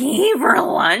cookie for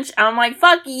lunch? I'm like,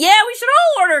 fuck yeah, we should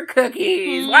all order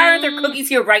cookies. Why aren't there cookies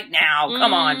here right now?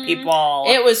 Come on, people.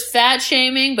 It was fat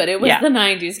shaming, but it was the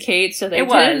 90s, Kate, so they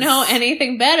didn't know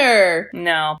anything better.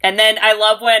 No. And then I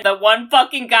love when the one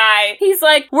fucking guy, he's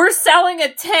like, we're selling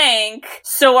a tank,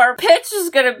 so our pitch is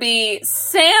gonna be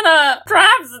Santa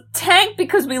drives a tank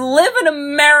because we live in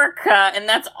America, and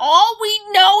that's all we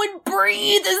know and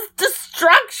breathe is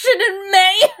destruction and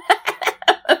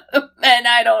mayhem. And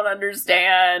I don't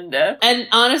understand. And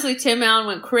honestly, Tim Allen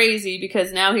went crazy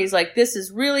because now he's like, this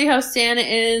is really how Santa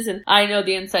is, and I know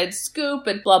the inside scoop,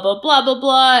 and blah, blah, blah, blah,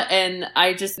 blah. And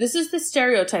this is the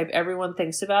stereotype everyone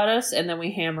thinks about us, and then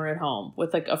we hammer it home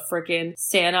with like a freaking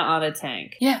Santa on a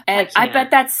tank. Yeah. And I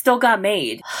bet that still got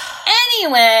made.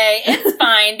 Anyway, it's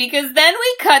fine, because then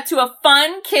we cut to a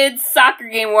fun kids soccer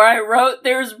game where I wrote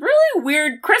there's really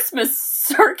weird Christmas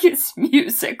circus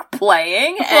music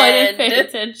playing. Oh, I didn't pay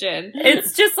attention.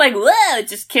 It's just like, whoa,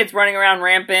 just kids running around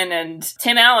rampant, and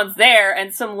Tim Allen's there,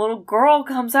 and some little girl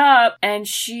comes up, and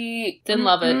she... Didn't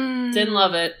love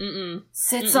it.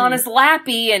 Sits on his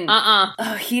lappy, and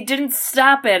he didn't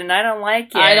stop it, and I don't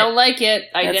like it. I don't like it.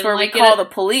 That's where we call the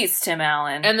police, Tim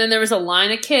Allen. And then there was a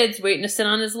line of kids waiting to sit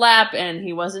on his lap, and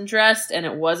he wasn't dressed, and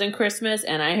it wasn't Christmas,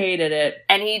 and I hated it.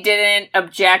 And he didn't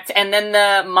object, and then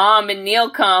the mom and Neil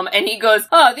come, and he goes,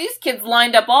 oh, these kids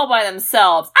lined up all by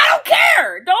themselves. I don't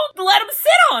care! Don't let them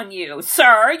sit on you,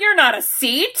 sir! You're not a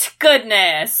seat!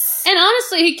 Goodness! And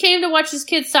honestly, he came to watch his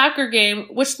kid's soccer game,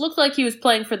 which looked like he was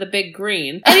playing for the Big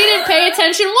Green, and he didn't pay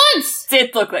attention once!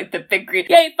 Did look like the Big Green.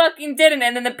 Yeah, he fucking didn't,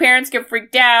 and then the parents get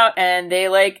freaked out, and they,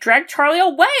 like, drag Charlie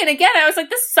away, and again, I was like,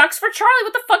 this sucks for Charlie.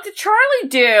 What the fuck did Charlie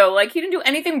do? Like, he didn't do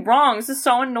anything wrong. This is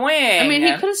so annoying. I mean,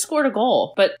 he could have scored a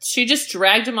goal, but she just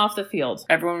dragged him off the field.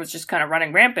 Everyone was just kind of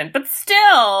running rampant, but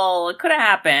still, it could have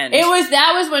happened.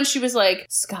 That was when she was like,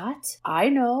 Scott, I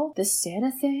know this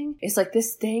Santa thing is like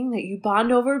this thing that you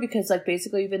bond over because like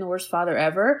basically you've been the worst father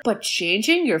ever, but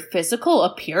changing your physical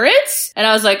appearance? And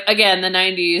I was like, again, the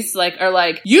 90s are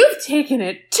like, you've taken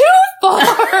it too far.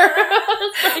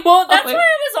 Like, well, that's where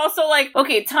I was also like,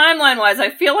 okay, timeline-wise,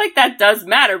 I feel like that does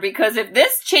matter, because if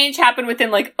this change happened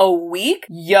within like a week,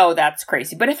 yo, that's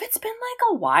crazy. But if it's been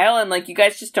like a while and like you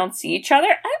guys just don't see each other,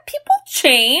 people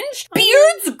change.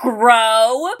 Beards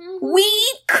grow. We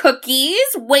eat cookies.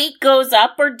 Weight goes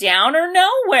up or down or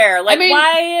nowhere. Like,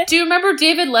 why? Do you remember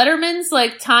David Letterman's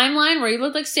like timeline where he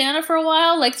looked like Santa for a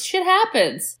while? Like, shit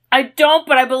happens. I don't,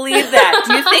 but I believe that.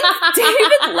 Do you think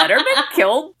David Letterman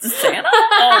killed Santa?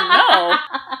 Oh,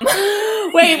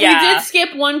 no. Wait, we did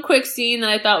skip one quick scene that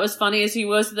I thought was funny as he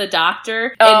was to the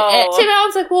doctor. And Tim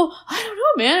Allen's like, well, I don't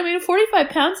know, man. I mean, 45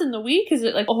 pounds in the week, is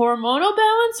it like a hormonal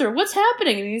balance or what's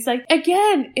happening? And he's like,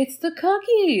 again, it's the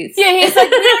cookies. Yeah, he's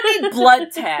like, we don't need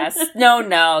blood tests.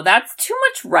 No, that's too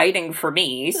much writing for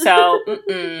me. So,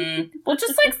 we'll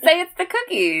just like say it's the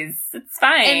cookies. It's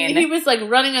fine. And he was like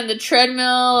running on the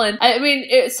treadmill. And I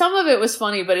mean, some of it was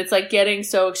funny, but it's like getting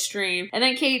so extreme. And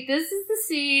then, Kate, this is the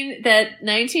scene that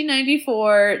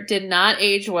 1994 did not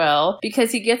age well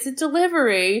because he gets a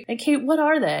delivery. And Kate, what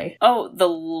are they? Oh, the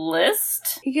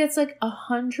list? He gets like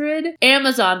 100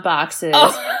 Amazon boxes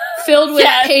filled with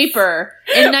paper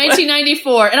in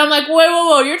 1994. And I'm like,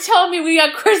 whoa, you're telling me we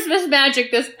got Christmas magic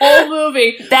this whole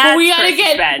movie. We gotta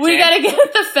get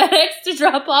the FedEx to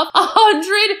drop off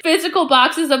 100 physical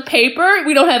boxes of paper.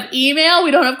 We don't have email. We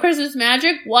don't have Christmas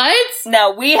magic. What?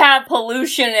 No, we have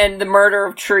pollution and the murder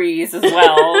of trees as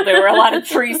well. There were a lot of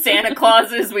tree Santa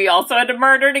Clauses we also had to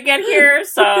murder to get here.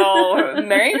 So,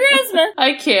 Merry Christmas.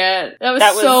 I can't. That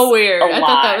was so weird. I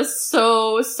thought that was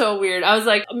so weird. I was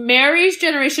like, Mary's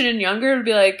generation and younger would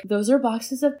be like, those are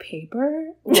boxes of paper?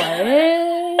 What?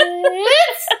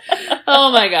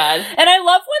 Oh my god. And I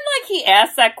love when, like, he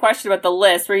asks that question about the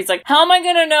list where he's like, how am I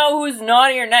gonna know who's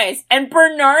naughty or nice? And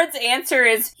Bernard's answer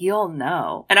is, you'll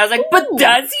know. And I was like, but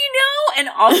does he know? And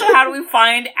also, how do we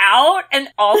find out? And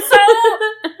also,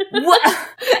 what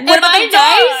about the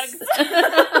dogs?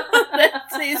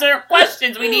 These are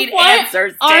questions we need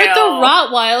answers to. Aren't the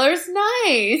Rottweilers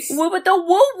nice? What about the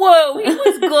woo-woo? He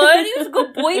was good. He was a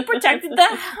good boy. He protected the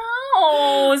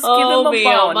house. Give him a bone.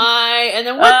 Oh my. And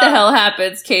then what the hell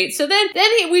happens, Kate? So then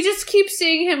we just keep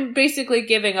seeing him basically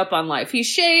giving up on life. He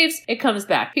shaves, it comes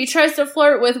back. He tries to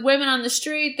flirt with women on the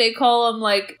street. They call him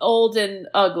like old and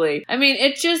ugly. I mean,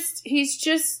 he's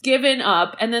just given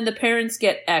up, and then the parents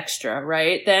get extra,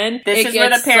 right? Then this is where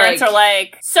the parents are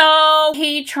like, so,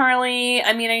 hey Charlie,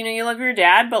 I mean, I know you love your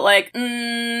dad, but like,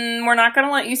 we're not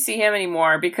gonna let you see him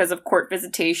anymore because of court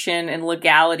visitation and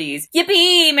legalities.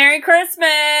 Yippee! Merry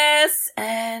Christmas!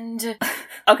 And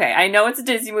okay, I know it's a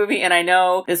Disney movie, and I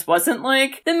know this wasn't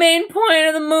like the main point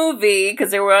of the movie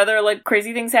because there were other like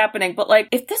crazy things happening, but like,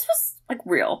 if this was like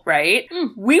real, right?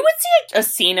 We would see a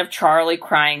scene of Charlie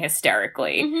crying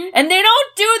hysterically. And they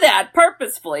don't do that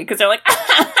purposefully because they're like,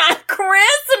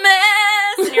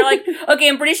 Christmas! And you're like, okay,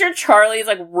 I'm pretty sure Charlie's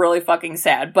like really fucking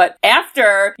sad. But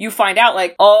after you find out,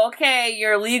 like, okay,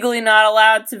 you're legally not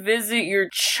allowed to visit your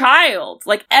child,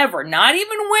 like, ever. Not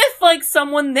even with, like,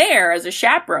 someone there as a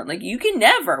chaperone. Like, you can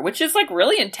never, which is, like,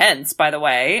 really intense, by the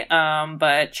way.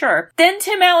 But sure. Then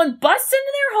Tim Allen busts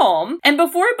into their home, and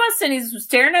before he busts in, he's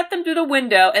staring at them through the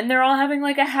window, and they're all having,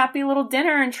 like, a happy little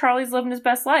dinner, and Charlie's living his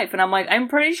best life. And I'm like, I'm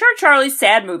pretty sure Charlie's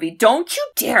sad movie. Don't you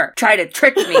dare try to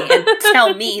trick me and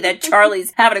tell me that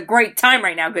Charlie's having a great time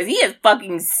right now, because he is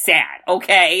fucking sad,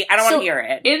 okay? I don't want to hear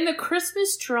it. In the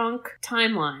Christmas drunk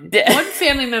timeline, one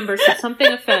family member said something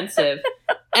offensive,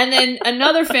 and then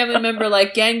another family member,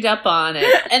 like, ganged up on it.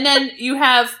 And then you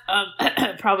have,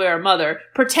 probably our mother,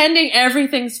 pretending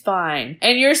everything's fine.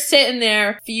 And you're sitting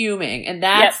there fuming. And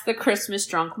that's the Christmas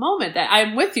drunk moment. That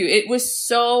I'm with you. It was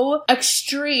so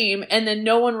extreme, and then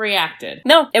no one reacted.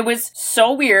 No, it was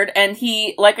so weird. And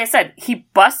he, like I said, he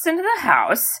busts into the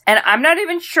house, and I'm not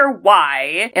even sure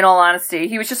why, in all honesty.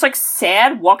 He was just, like,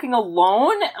 sad, walking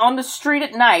alone on the street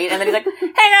at night. And then he's like,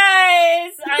 hey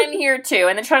guys, I'm here too.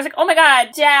 And then Charlie's like, oh my god,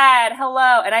 Dad,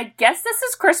 hello. And I guess this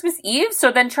is Christmas Eve.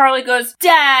 So then Charlie goes,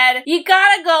 Dad, you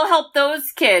gotta go help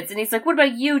those kids. And he's like, what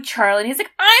about you, Charlie? And he's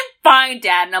like, I'm fine,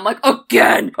 Dad. And I'm like,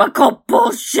 again, I call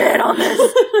bullshit on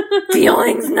this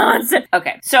feelings nonsense.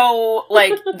 Okay, so,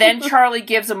 like, then Charlie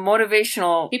gives a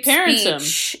motivational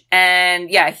speech. And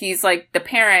yeah, he's like the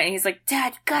parent, and he's like,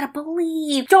 Dad, you gotta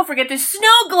believe. Don't forget the snow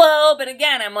globe. And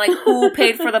again, I'm like, who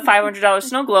paid for the $500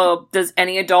 snow globe? Does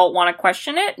any adult want to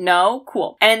question it? No?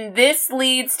 Cool. And this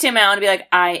leads Tim Allen to be like,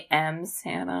 I am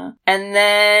Santa. And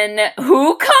then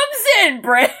who comes in,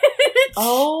 Bridge?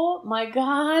 Oh my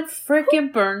god,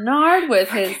 freaking Bernard with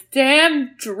his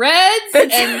damn dreads.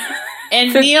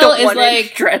 And Neil is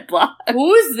like, dreadlock.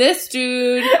 Who's this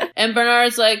dude? And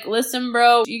Bernard's like, listen,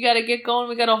 bro, you gotta get going.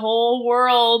 We got a whole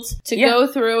world to go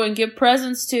through and give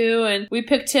presents to. And we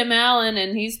picked Tim Allen,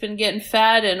 and he's been getting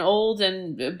fat and old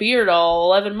and beard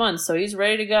all 11 months. So he's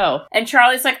ready to go. And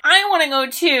Charlie's like, I want to go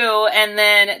too. And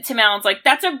then Tim Allen's like,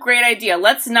 that's a great idea.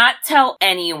 Let's not tell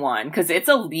anyone, because it's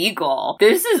illegal.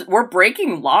 We're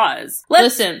breaking laws.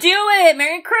 Listen, do it.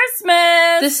 Merry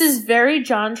Christmas. This is very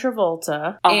John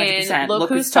Travolta. 100%. Look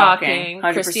who's talking.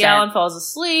 100%. Christy Allen falls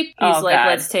asleep. He's like,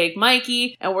 let's take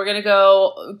Mikey, and we're gonna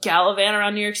go gallivant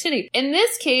around New York City. In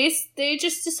this case, they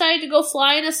just decided to go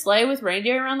fly in a sleigh with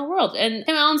reindeer around the world. And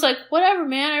Tim Allen's like, whatever,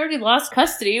 man, I already lost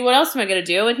custody. What else am I gonna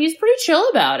do? And he's pretty chill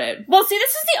about it. Well, see,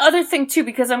 this is the other thing, too,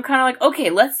 because I'm kind of like,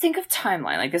 okay, let's think of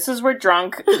timeline. Like, this is where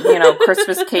drunk,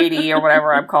 Christmas Katie, or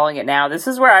whatever I'm calling it now. This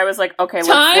is where I was like, okay,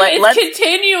 let's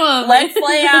continuum. Let's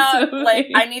lay out, like,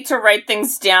 I need to write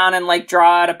things down and, like,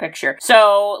 draw out a picture.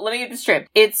 So, let me get this straight.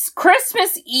 It's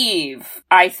Christmas Eve,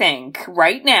 I think,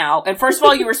 right now. And first of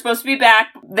all, you were supposed to be back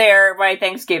there by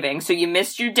Thanksgiving, so you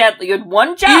missed your deadline. You had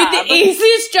one job. You had the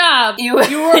easiest job. You were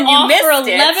off for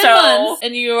 11 months,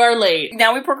 and you are late.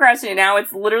 Now we procrastinate. Now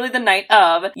it's literally the night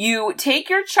of. You take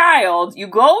your child, you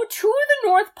go to the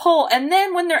North Pole, and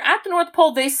then when they're at the North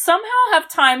Pole, they somehow have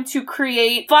time to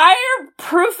create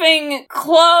fireproofing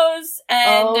clothes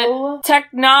and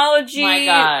technology. My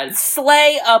God.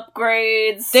 Sleigh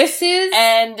upgrades.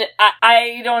 And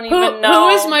I don't even know.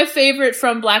 Who is my favorite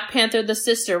from Black Panther, the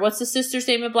sister? What's the sister's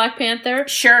name in Black Panther?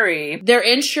 Shuri. They're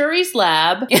in Shuri's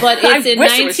lab, but it's in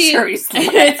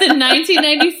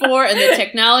 1994, and the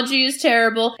technology is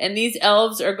terrible, and these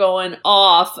elves are going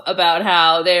off about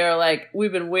how they are like,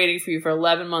 we've been waiting for you for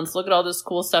 11 months. Look at all this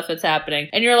cool stuff that's happening.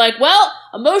 And you're like, well,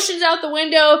 emotions out the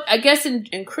window. I guess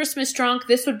in Christmas drunk,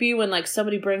 this would be when, like,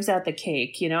 somebody brings out the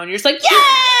cake, and you're just like, yeah!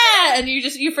 And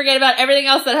you forget about everything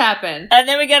else that happened. And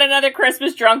then we get another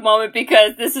Christmas drunk moment,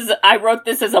 because I wrote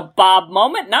this as a Bob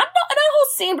moment. Not a whole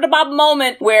scene, but a Bob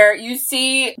moment where you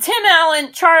see Tim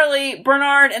Allen, Charlie,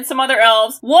 Bernard, and some other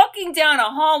elves walking down a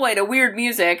hallway to weird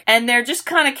music, and they're just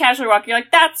kind of casually walking. You're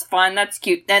like, that's fun, that's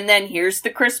cute. And then here's the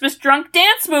Christmas drunk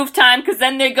dance move time, because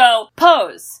then they go,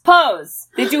 pose.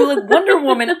 They do, like, Wonder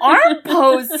Woman arm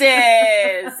poses.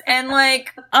 And,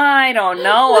 like, I don't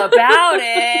know about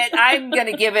it. I'm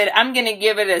gonna give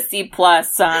it a C+,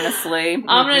 honestly.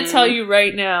 I'm gonna tell you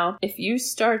right now, if you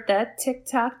start that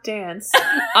TikTok dance,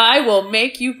 I will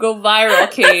make you go viral,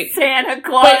 Kate. Santa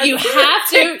Claus. But you have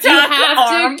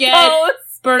to get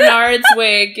Bernard's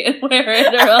wig and wear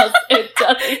it, or else it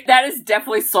doesn't. That is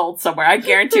definitely sold somewhere. I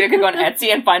guarantee I could go on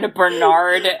Etsy and find a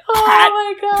Bernard hat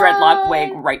dreadlock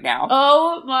wig right now.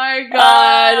 Oh my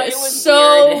god. It was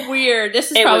so weird.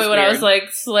 This is probably when weird. I was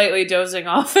like slightly dozing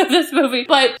off in this movie.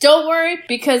 But don't worry,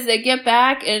 because they get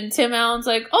back and Tim Allen's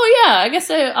like, oh yeah, I guess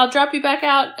I'll drop you back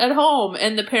out at home.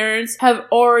 And the parents have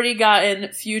already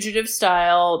gotten Fugitive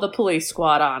style, the police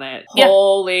squad on it. Yeah.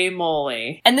 Holy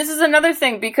moly. And this is another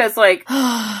thing because like,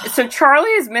 so Charlie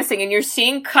is missing and you're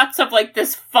seeing cuts of like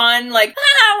this fun, like,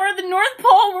 we're at the North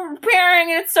Pole, we're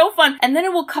repairing and it's so fun. And then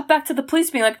it will cut back to the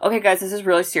police being like, okay guys, this is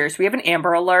really serious. We have an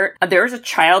Amber Alert. There's a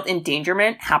child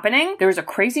endangerment happening. There's a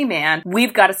crazy man.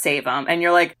 We've got to save him. And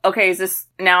you're like, okay, is this,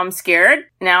 now I'm scared.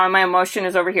 Now my emotion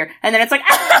is over here. And then it's like,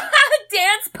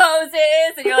 dance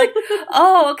poses. And you're like,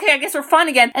 oh, okay, I guess we're fun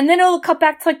again. And then it'll cut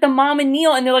back to like the mom and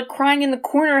Neil and they're like crying in the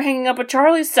corner hanging up a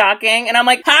Charlie stocking. And I'm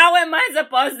like, how am I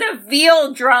supposed to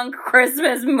feel drunk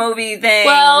Christmas movie thing?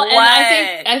 Well, what?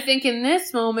 And I think in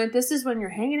this moment, this is when you're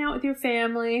hanging out with your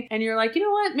family and you're like, you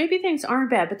know what? Maybe things aren't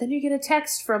bad. But then you get a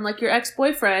text from like your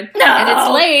ex-boyfriend and it's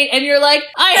late and you're like,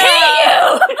 I hate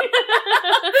you!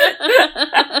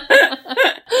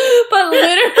 But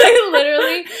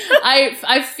literally,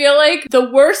 I feel like the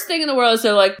worst thing in the world is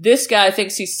they're like, this guy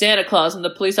thinks he's Santa Claus, and the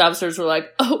police officers were like,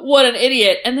 oh, what an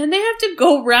idiot. And then they have to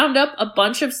go round up a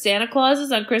bunch of Santa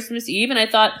Clauses on Christmas Eve, and I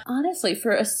thought, honestly,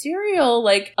 for a serial,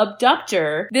 like,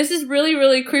 abductor, this is really,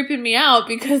 really creeping me out,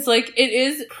 because, like, it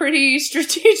is pretty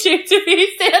strategic to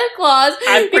be Santa Claus,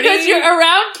 because you're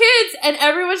around kids, and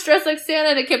everyone's dressed like Santa,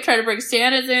 and they kept trying to bring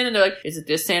Santas in, and they're like, is it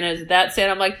this Santa, is it that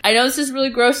Santa? I'm like, I know this is really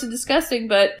gross and disgusting,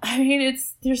 but, I mean,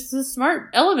 there's a smart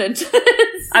element.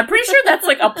 I'm pretty sure that's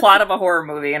like a plot of a horror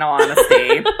movie, in all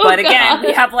honesty. But again,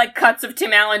 we have like cuts of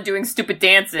Tim Allen doing stupid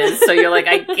dances, so you're like,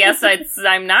 I guess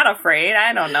I'm not afraid.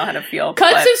 I don't know how to feel.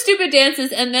 Cuts of stupid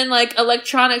dances, and then like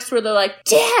electronics where they're like,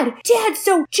 Dad,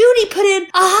 so Judy put in a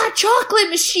hot chocolate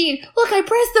machine. Look, I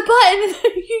pressed the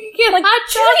button and you can get like, hot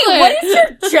chocolate. Judy,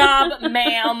 what is your job,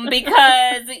 ma'am?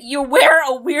 Because you wear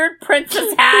a weird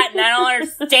princess hat and I don't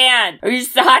understand. Are you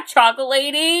just a hot chocolate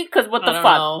lady? Because what the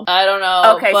fuck? I don't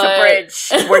know. Okay, so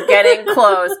Bridge, we're getting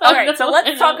close. Alright, so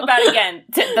let's talk about it again.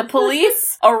 The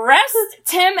police arrest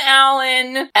Tim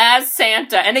Allen as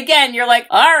Santa. And again, you're like,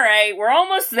 alright, we're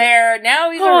almost there.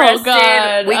 Now he's arrested.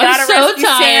 God. We gotta rescue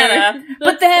Santa.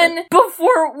 But then,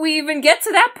 before we even get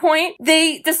to that point,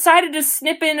 they decided to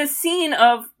snip in a scene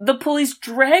of the police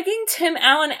dragging Tim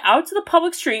Allen out to the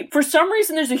public street. For some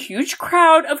reason, there's a huge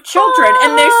crowd of children,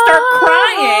 and they start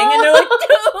crying, and they're like,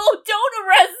 dude, don't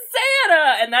arrest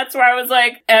Santa! And that's where I was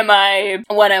like,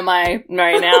 what am I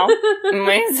right now? Am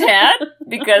I sad?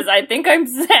 Because I think I'm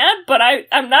sad, but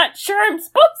I'm not sure I'm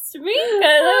supposed to be, because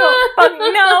I don't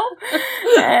fucking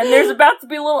know. And there's about to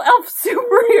be little elf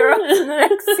superheroes in the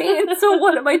next scene, so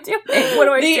what am I doing? What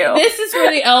do I do? This is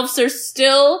where the elves are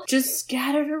still just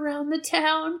scattered around the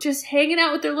town, just hanging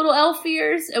out with their little elf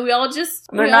ears, and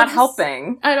They're not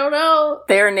helping. I don't know.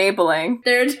 They're enabling.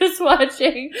 They're just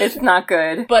watching. It's not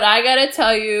good. But I gotta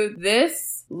tell you,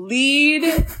 this lead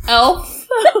elf,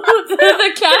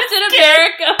 the Captain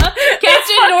America,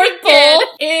 Captain North Pole,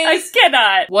 I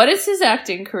cannot. What is his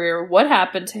acting career? What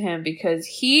happened to him? Because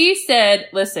he said,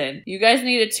 listen, you guys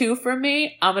need a 2 from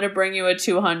me, I'm gonna bring you a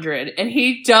 200. And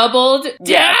he doubled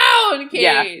down, Kate.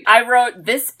 Yeah. I wrote,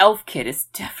 this elf kid is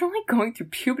definitely going through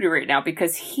puberty right now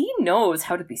because he knows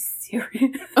how to be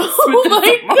serious. Oh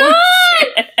my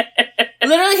god!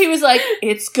 Literally, he was like,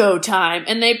 it's go time.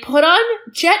 And they put on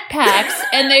jetpacks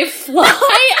and they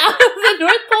fly out of the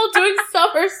North Pole doing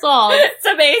somersaults. It's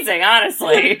amazing,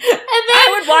 honestly. And then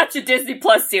I would watch a Disney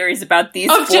Plus series about these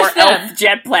 4 elf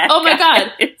jetpack Oh my guys.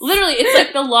 god. Literally, it's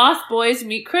like the Lost Boys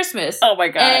meet Christmas. Oh my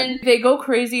god. And they go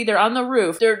crazy. They're on the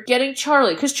roof. They're getting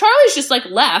Charlie. Because Charlie's just like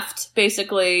left,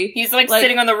 basically. He's like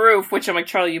sitting on the roof, which I'm like,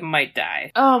 Charlie, you might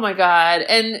die. Oh my god.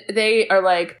 And they are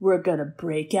like, we're gonna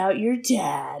break out your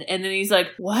dad. And then he's like,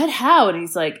 what? How? And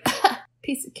he's like,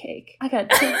 piece of cake. I got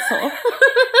tinsel.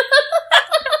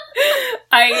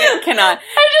 I cannot.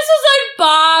 I just was like,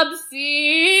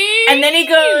 Bobsy. And then he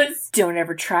goes, don't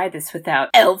ever try this without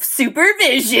elf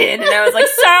supervision. And I was like,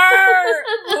 sir,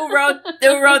 who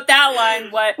wrote that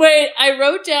line? What? Wait, I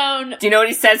wrote down. Do you know what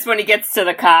he says when he gets to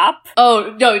the cop?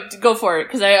 Oh, no, go for it,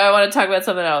 because I want to talk about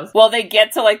something else. Well, they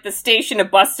get to, like, the station to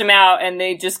bust him out, and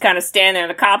they just kind of stand there, and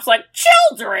the cop's like,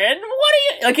 children, what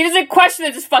are you... Like, he doesn't question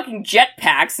it, just fucking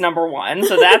jetpacks, number one,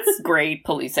 so that's great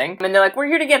policing. And they're like, we're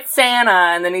here to get Santa,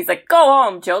 and then he's like, go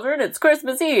home, children, it's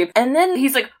Christmas Eve. And then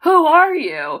he's like, who are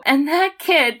you? And that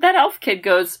elf kid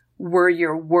goes, were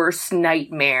your worst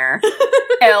nightmare.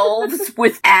 Elves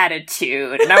with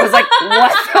attitude. And I was like,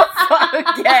 what the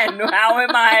fuck again? How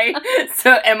am I?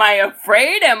 So am I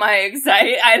afraid? Am I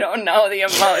excited? I don't know the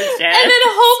emotion. And then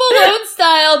Home Alone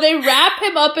style, they wrap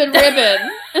him up in ribbon.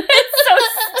 It's so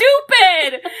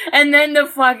stupid. And then the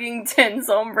fucking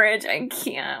tinsel bridge. I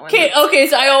can't. Okay,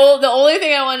 so the only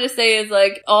thing I wanted to say is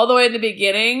like all the way in the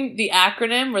beginning, the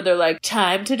acronym where they're like,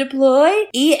 time to deploy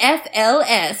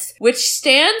EFLS, which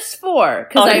stands for,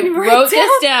 because I wrote this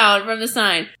down from the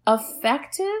sign,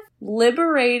 effective,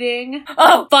 liberating,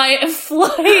 flight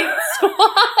squad.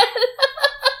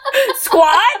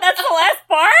 Squad? That's the last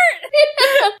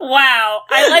part? Wow.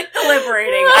 I like the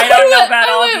liberating. I don't know about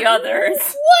all the others.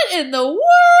 What in the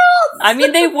world? I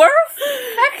mean, they were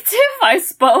effective, I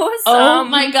suppose. Oh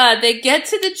my god. They get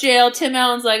to the jail. Tim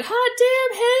Allen's like, hot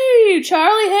damn, hey,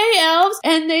 Charlie, hey, elves.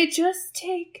 And they just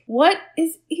take what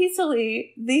is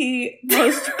easily the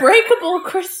most breakable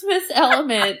Christmas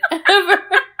element ever.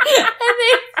 And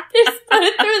they just put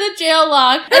it through the jail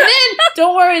lock. And then,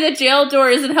 don't worry, the jail door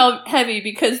isn't heavy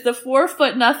because the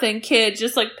 4'0" kid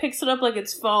just like picks it up like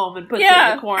it's foam and puts it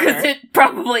in the corner. Because it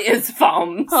probably is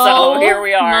foam. So here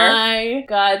we are. My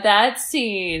god, that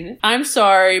scene. I'm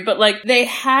sorry, but like they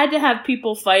had to have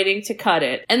people fighting to cut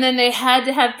it. And then they had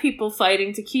to have people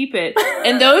fighting to keep it.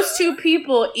 And those two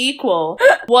people equal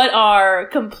what are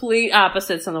complete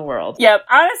opposites in the world. Yep.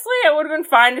 Honestly, it would have been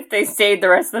fine if they stayed the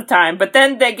rest of the time. But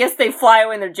then I guess they fly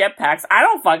away in their jetpacks. I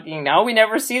don't fucking know. We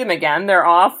never see them again. They're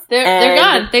off. They're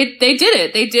gone. They did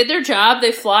it. They did their job.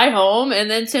 They fly home, and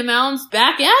then Tim Allen's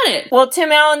back at it. Well,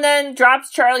 Tim Allen then drops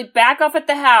Charlie back off at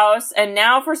the house, and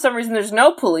now for some reason there's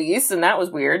no police, and that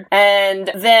was weird. And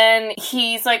then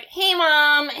he's like, hey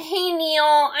Mom, hey Neil,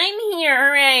 I'm here,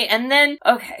 hooray. And then,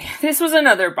 okay, this was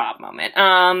another Bob moment.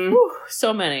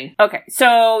 So many. Okay,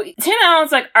 so Tim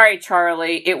Allen's like, alright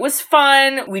Charlie, it was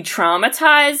fun. We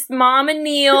traumatized Mom and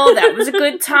Neil. That was a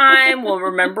good time. We'll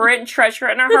remember it and treasure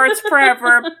it in our hearts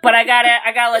forever. But I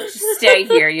gotta let you stay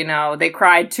here, you know. They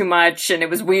cried too much and it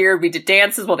was weird. We did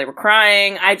dances while they were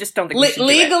crying. I just don't think we should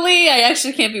legally, I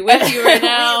actually can't be with you right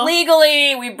now.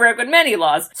 Legally, we broken many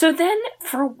laws. So then,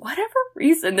 for whatever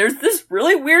reason, there's this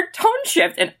really weird tone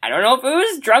shift. And I don't know if it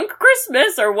was drunk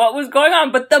Christmas or what was going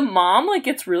on, but the mom, like,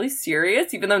 gets really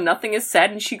serious, even though nothing is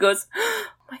said. And she goes, oh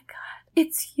my God,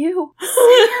 it's you,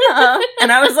 Santa.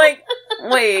 And I was like,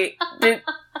 wait,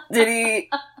 did he,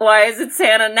 why is it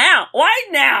Santa now? Why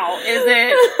now is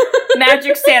it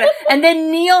Magic Santa? And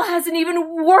then Neil has an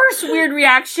even worse weird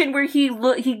reaction where he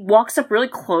walks up really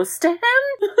close to him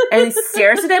and he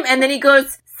stares at him and then he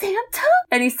goes, Santa?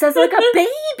 And he says like a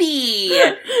baby.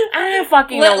 I don't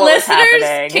fucking know what was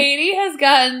happening. Katie has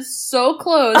gotten so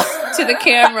close to the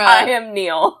camera. I am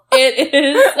Neil. It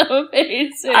is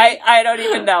amazing. I don't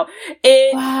even know.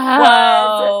 It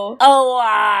was a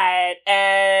lot.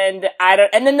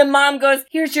 And then the mom goes,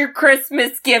 here's your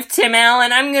Christmas gift, Tim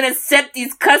Allen. I'm gonna set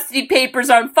these custody papers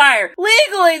on fire.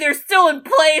 Legally, they're still in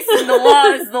place and the law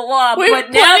is the law, but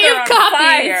now they're on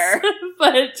fire.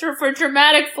 But for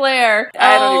dramatic flair,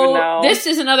 I don't even know. This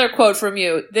is another quote from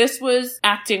you. This was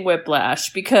acting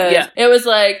whiplash because it was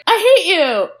like, I hate you.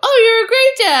 Oh, you're a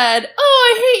great dad.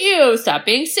 Oh, I hate you. Stop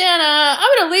being Santa. I'm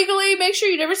gonna legally make sure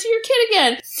you never see your kid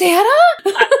again. Santa?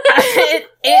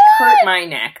 It hurt my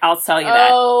neck. I'll tell you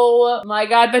that. Oh my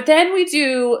God. But then we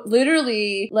do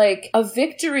literally like a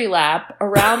victory lap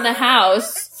around the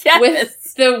house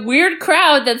with the weird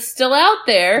crowd that's still out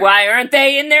there. Why aren't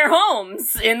they in their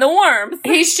homes in the warmth?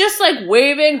 He's just like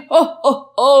waving,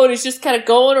 and he's just kind of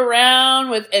going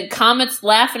around and Comet's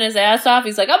laughing his ass off.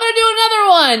 He's like, I'm gonna do another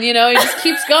one, you know, he just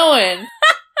keeps going.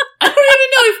 I don't even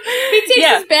know. He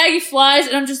takes his bag, he flies,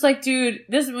 and I'm just like, dude,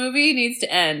 this movie needs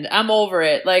to end. I'm over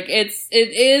it. Like, it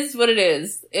is what it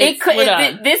is.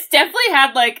 This definitely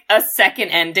had, like, a second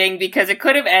ending, because it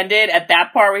could have ended at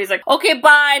that part where he's like, okay,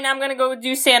 bye, now I'm gonna go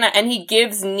do Santa, and he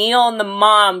gives Neil and the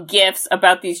mom gifts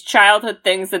about these childhood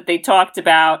things that they talked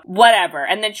about, whatever.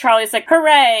 And then Charlie's like,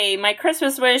 hooray, my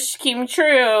Christmas wish came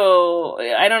true.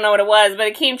 I don't know what it was, but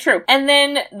it came true. And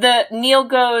then Neil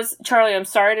goes, Charlie, I'm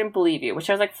sorry I didn't believe you, which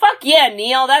I was like, fuck yeah,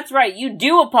 Neil, that's right. You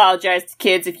do apologize to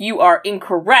kids if you are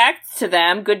incorrect to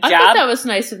them. Good job. I thought that was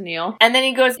nice of Neil. And then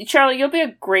he goes, Charlie, you'll be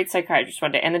a great psychiatrist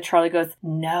one day. And then Charlie goes,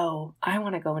 no, I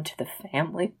want to go into the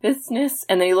family business.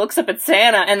 And then he looks up at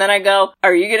Santa, and then I go,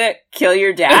 are you gonna kill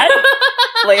your dad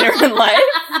later in life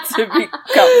to become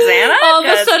Santa? All of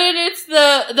a sudden it's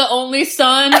the only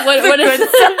son. What is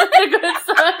son. The good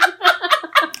son.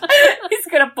 He's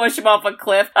gonna gonna push him off a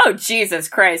cliff. Oh, Jesus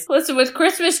Christ. Listen, with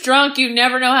Christmas drunk, you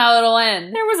never know how it'll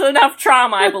end. There was enough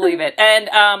trauma, I believe it. And,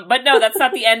 but no, that's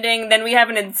not the ending. Then we have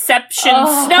an Inception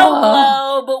snow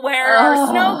globe where our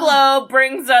snow globe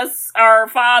brings us our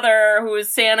father, who is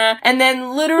Santa. And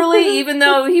then literally, even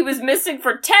though he was missing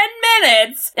for 10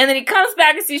 minutes, and then he comes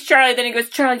back and sees Charlie, then he goes,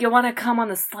 Charlie, you want to come on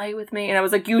the sleigh with me? And I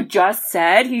was like, you just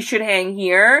said he should hang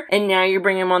here, and now you're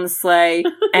bringing him on the sleigh.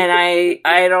 And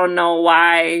I don't know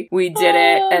why we did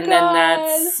it. And then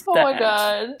that's oh my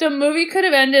god. The movie could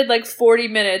have ended like 40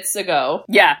 minutes ago.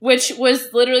 Yeah. Which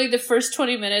was literally the first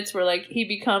 20 minutes where like he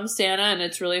becomes Santa and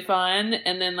it's really fun.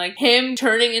 And then like him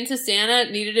turning into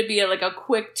Santa needed to be like a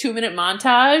quick 2-minute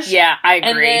montage. Yeah, I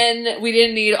agree. And then we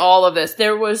didn't need all of this.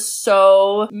 There was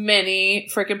so many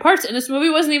freaking parts. And this movie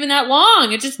wasn't even that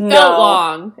long. It just felt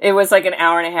long. It was like an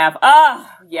hour and a half. Oh,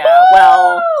 yeah,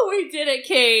 well. We did it,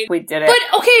 Kate. We did it.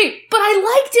 But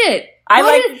I liked it. I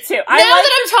liked it too. Now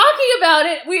that I'm talking about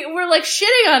it, we're like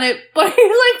shitting on it, but I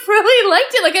like really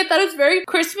liked it. Like I thought it was very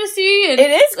Christmassy and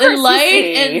it is Christmassy. And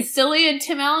light and silly. And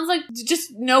Tim Allen's like,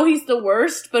 just know he's the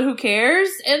worst, but who cares?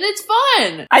 And it's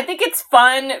fun. I think it's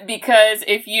fun because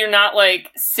if you're not like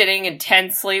sitting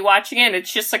intensely watching it,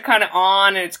 it's just like kind of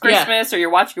on and it's Christmas or you're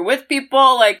watching it with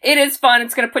people. Like it is fun.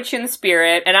 It's going to put you in the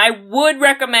spirit. And I would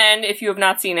recommend, if you have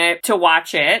not seen it, to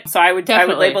watch it. So I would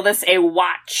label this a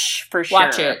watch for sure.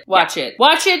 Watch it.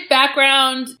 Watch it,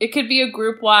 background. It could be a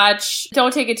group watch.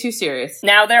 Don't take it too serious.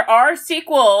 Now, there are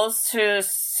sequels to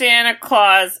Santa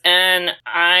Claus, and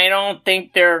I don't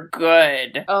think they're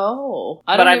good. Oh.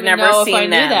 I've never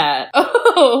seen them. That.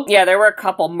 Oh. Yeah, there were a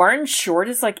couple. Martin Short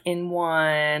is like in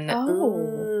one. Oh.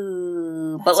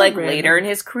 Ooh. But like later in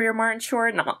his career, Martin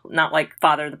Short, not like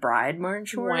Father of the Bride Martin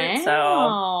Short.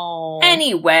 Wow. So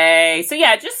anyway, so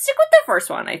yeah, just stick with the first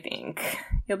one, I think.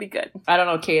 You'll be good. I don't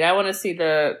know, Kate. I want to see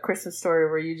the Christmas Story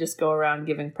where you just go around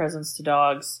giving presents to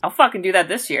dogs. I'll fucking do that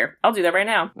this year. I'll do that right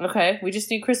now. Okay, we just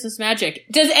need Christmas magic.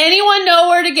 Does anyone know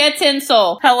where to get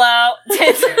tinsel? Hello?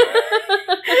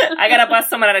 I gotta bust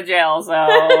someone out of jail, so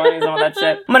I need some of that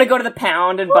shit. I'm gonna go to the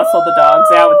pound and bust all the dogs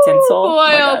out with tinsel.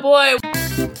 Boy, oh boy.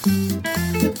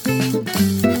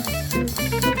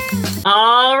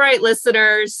 All right,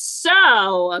 listeners.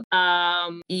 So,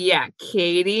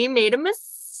 Katie made a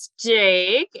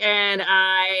mistake, and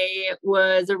I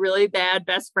was a really bad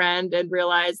best friend and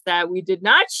realized that we did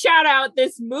not shout out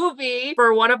this movie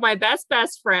for one of my best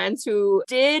friends who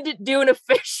did do an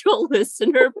official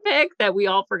listener pick that we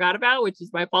all forgot about, which is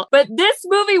my fault. But this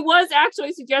movie was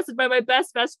actually suggested by my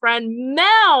best friend,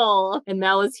 Mel. And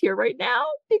Mel is here right now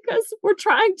because we're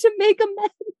trying to make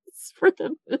amends for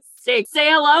the mistake. Say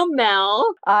hello,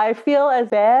 Mel. I feel as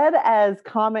bad as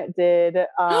Comet did in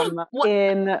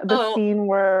the scene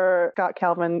where Scott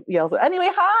Calvin yells. Anyway,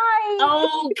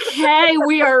 hi! Okay,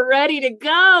 we are ready to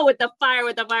go with the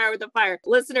fire.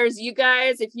 Listeners, you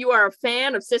guys, if you are a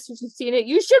fan of Sisters Who've Seen It,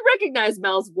 you should recognize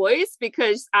Mel's voice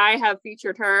because I have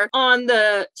featured her on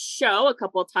the show a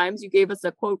couple of times. You gave us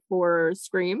a quote for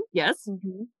Scream. Yes.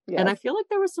 Mm-hmm. Yes. And I feel like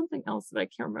there was something else that I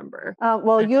can't remember.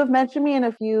 Well, you have mentioned me in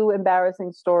a few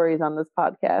embarrassing stories on this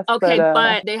podcast. Okay,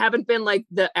 but they haven't been like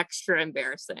the extra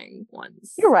embarrassing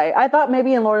ones. You're right. I thought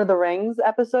maybe in Lord of the Rings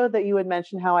episode that you would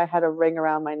mention how I had a ring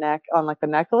around my neck on like a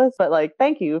necklace, but like,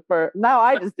 thank you for, now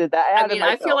I just did that.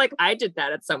 I feel like I did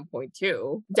that at some point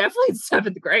too. Definitely in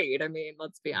 7th grade. I mean,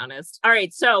 let's be honest. All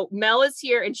right, so Mel is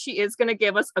here and she is going to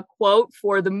give us a quote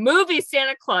for the movie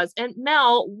Santa Claus. And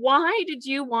Mel, why did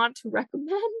you want to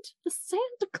recommend the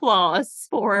Santa Claus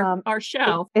for our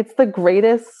show? It's the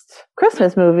greatest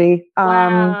Christmas movie.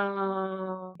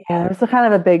 Wow. Yeah, it's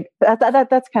kind of a big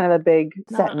that's kind of a big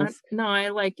sentence. I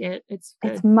like it. It's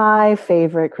good. It's my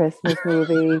favorite Christmas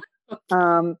movie.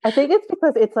 I think it's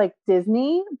because it's like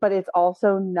Disney, but it's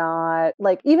also not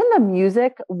like, even the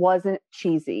music wasn't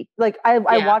cheesy. Like I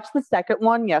watched the second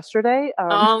one yesterday.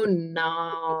 Oh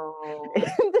no.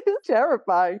 It's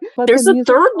terrifying. But there's a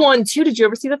third one too. Did you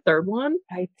ever see the third one?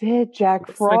 I did.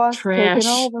 Jack Frost taking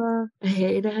over. I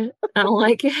hate it. I don't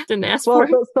like it. Didn't ask for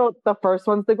it. So the first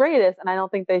one's the greatest, and I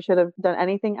don't think they should have done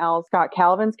anything else. Scott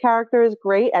Calvin's character is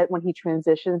great when he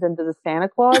transitions into the Santa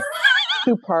Claus.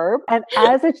 Superb. And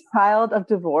as a child of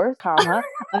divorce, I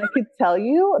could tell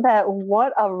you that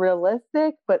what a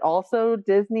realistic but also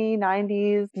Disney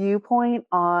 90s viewpoint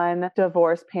on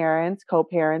divorced parents,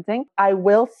 co-parenting. I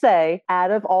will say,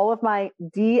 out of all of my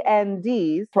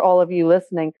DNDs, for all of you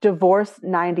listening, divorced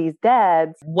 90s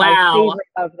dads, my favorite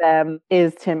of them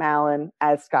is Tim Allen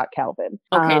as Scott Calvin.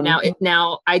 Okay,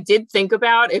 now I did think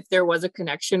about if there was a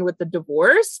connection with the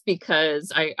divorce,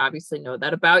 because I obviously know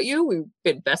that about you. We've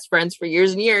been best friends for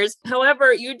years and years.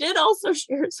 However, you did also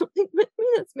share something with me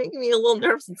that's making me a little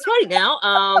nervous and sweaty now.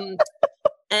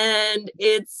 And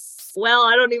it's, well,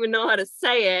 I don't even know how to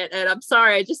say it. And I'm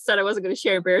sorry, I just said I wasn't going to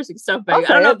share embarrassing stuff. But I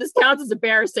don't know if this counts as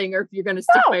embarrassing or if you're going to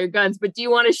stick by your guns. But do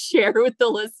you want to share with the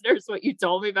listeners what you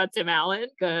told me about Tim Allen?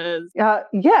 Because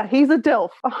yeah, he's a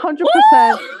DILF,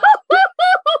 100%.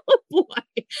 Boy.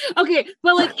 Okay,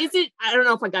 but like, is it? I don't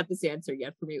know if I got this answer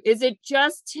yet from you. Is it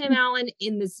just Tim Allen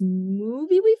in this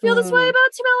movie we feel this way about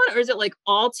Tim Allen, or is it like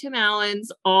all Tim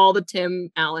Allens all the Tim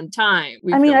Allen time?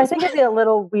 I mean, I think it'd be a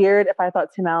little weird if I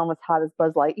thought Tim Allen was hot as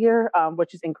Buzz Lightyear,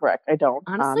 which is incorrect. I don't.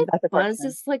 Honestly, Buzz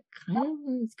is like kind of,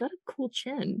 he's got a cool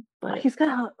chin, but he's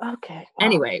got okay. Wow.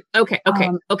 Anyway, okay.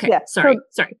 Yeah, sorry.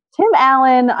 Tim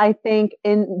Allen, I think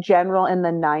in general in the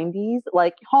 90s,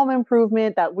 like Home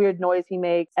Improvement, that weird noise he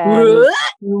makes. And that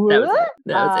was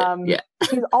it. Yeah.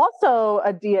 He's also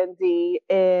a D&D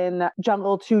in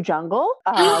Jungle to Jungle,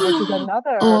 which is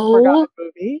another forgotten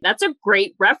movie. That's a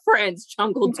great reference,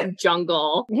 Jungle to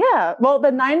Jungle. Yeah. Well, the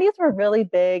 90s were really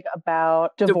big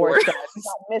about divorce. We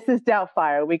got Mrs.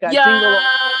 Doubtfire. We got Jingle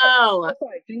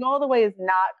All the Way is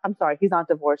not, I'm sorry, he's not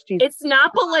divorced. It's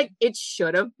not, but like it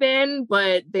should have been,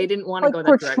 but they didn't want to go that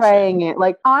direction. Portraying it.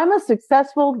 Like, I'm a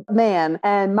successful man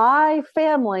and my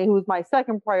family, who's my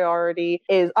second priority,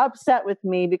 is upset with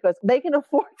me because they can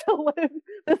afford to live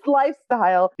this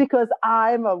lifestyle because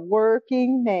I'm a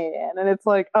working man. And it's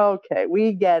like, okay,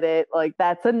 we get it. Like,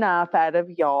 that's enough out of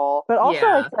y'all. But also,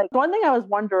 it's like, one thing I was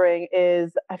wondering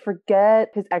is, I forget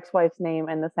his ex-wife's name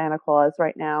in the Santa Claus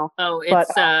right now. Oh,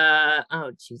 it's,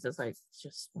 oh, Jesus, I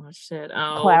just watched it.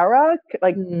 Oh, Clara?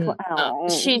 Like,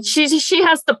 she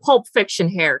has the Pulp Fiction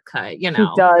haircut, you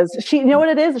know. She does. You know what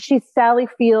it is? She's Sally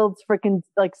Field's freaking,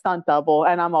 like, stunt double,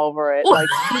 and I'm over it. Like,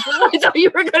 I thought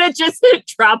you were going to just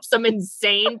drop some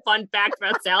insane fun fact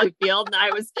about Sally Field, and I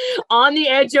was on the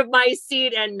edge of my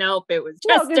seat, and nope, it was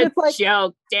just a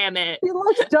joke. Damn it. She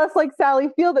looks just like Sally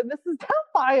Field and Mrs.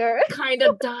 Doubtfire. Kind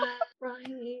of does,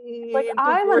 right? Like,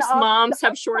 divorced moms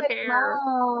have short hair.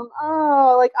 Mom.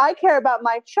 Oh, like, I care about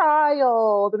my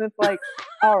child. And it's like,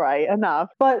 all right, enough.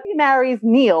 But he marries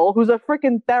Neil, who's a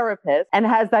freaking therapist, and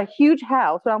has that huge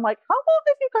house. And I'm like, how long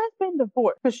have you guys been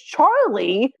divorced? Because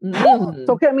Charlie,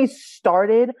 don't get me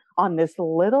started on this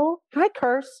little, can I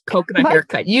curse? Coconut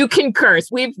haircut. You can curse.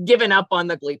 We've given up on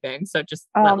the bleeping, so just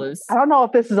let loose. I don't know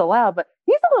if this is allowed, but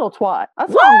he's a little twat.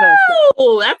 That's what I'm gonna say.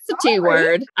 Oh, that's the T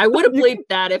word. I would have bleeped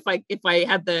that if I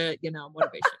had the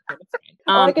motivation.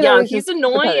 He's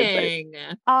annoying.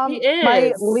 He is.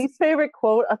 My least favorite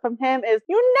quote from him is,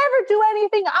 "You never do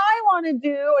anything I want to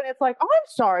do," and it's like, oh, I'm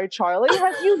sorry, Charlie.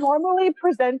 Have you normally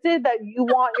presented that you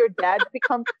want your dad to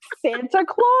become Santa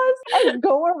Claus and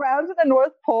go around to the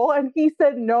North Pole? And he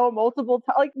said no multiple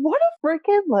times. Like, what a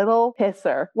freaking little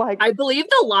pisser! Like, I believe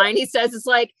the line he says is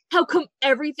like, "How come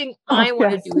everything I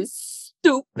want to do is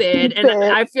stupid?" And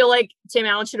I feel like Tim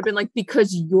Allen should have been like,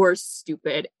 "Because you're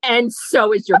stupid, and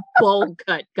so is your bowl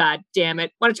cut. God damn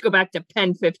it! Why don't you go back to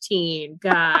Pen 15?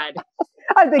 God."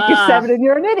 I think you're 7 and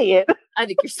you're an idiot. I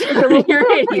think you're 7 and you're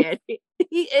an idiot.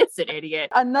 He is an idiot.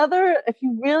 Another, if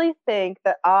you really think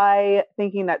that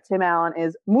thinking that Tim Allen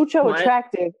is mucho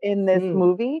attractive in this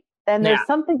movie, then there's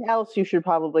something else you should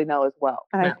probably know as well.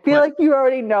 And I feel like you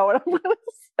already know what I'm going to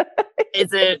say.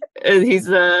 Is it, he's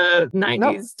a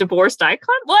 90s divorced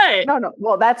icon? What? No.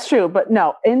 Well, that's true. But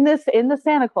no, in the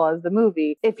Santa Claus, the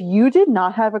movie, if you did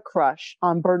not have a crush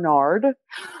on Bernard.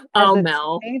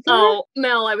 Mel.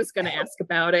 Mel, I was going to ask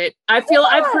about it. I feel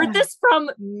I've heard this from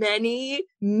many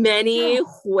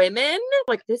women.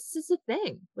 Like, this is a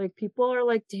thing. Like, people are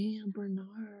like, damn,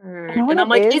 Bernard. And I'm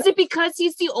like, is it because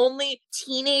he's the only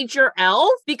teenager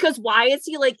elf? Because why is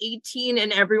he like 18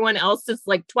 and everyone else is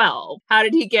like 12? How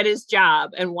did he get his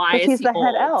job? And why is he the old?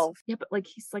 Head elf? Yeah, but like,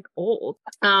 he's like old.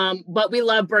 But we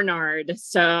love Bernard.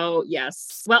 So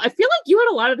yes. Well, I feel like you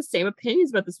had a lot of the same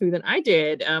opinions about this movie than I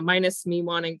did, minus me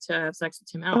wanting to have sex with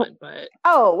Tim Allen. But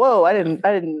whoa, I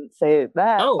didn't say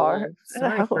that far.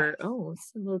 Sorry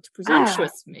it's a little too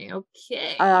presumptuous of me.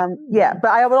 Okay. Yeah,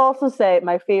 but I would also say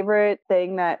my favorite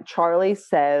thing that Charlie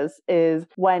says is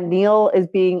when Neil is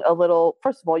being a little.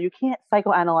 First of all, you can't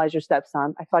psychoanalyze your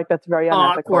stepson. I feel like that's very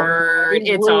unethical. Awkward.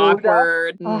 It's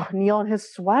awkward. Oh, Neil and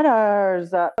his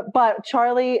sweaters. But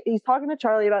Charlie, he's talking to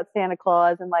Charlie about Santa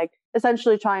Claus and like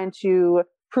essentially trying to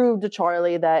prove to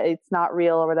Charlie that it's not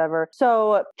real or whatever.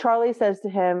 So Charlie says to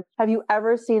him, "Have you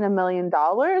ever seen $1 million?"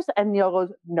 And Neil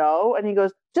goes, "No." And he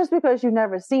goes, "Just because you've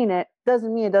never seen it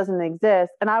doesn't mean it doesn't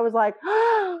exist." And I was like,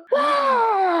 wow,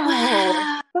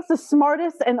 that's the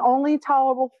smartest and only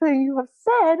tolerable thing you have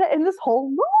said in this whole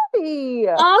movie. happy.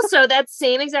 Also, that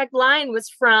same exact line was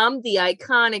from the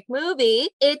iconic movie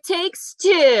It Takes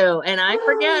Two. And I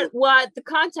forget what the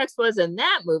context was in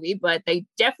that movie, but they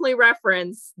definitely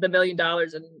reference the $1 million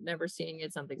and never seeing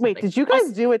it, something. Wait, did you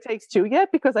guys do It Takes Two yet?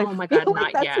 Because I feel like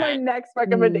that's my next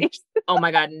recommendation. Oh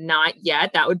my God, not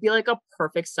yet. That would be like a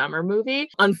perfect summer movie.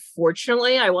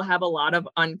 Unfortunately, I will have a lot of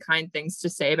unkind things to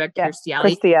say about Kirstie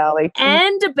Alley.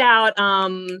 And about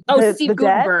Steve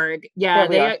Gutenberg.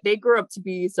 Yeah, they grew up to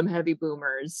be some heavy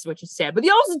boomers, which is sad. But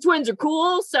the Olsen twins are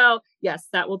cool, so yes,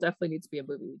 that will definitely need to be a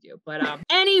movie we do. But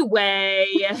anyway,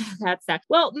 that's that.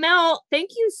 Well, Mel,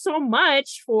 thank you so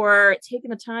much for taking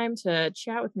the time to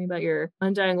chat with me about your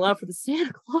undying love for the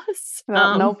Santa Claus.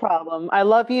 No problem. I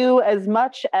love you as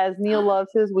much as Neil loves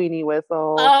his weenie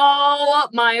whistle. Oh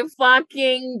my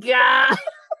fucking God.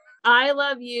 I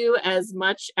love you as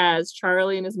much as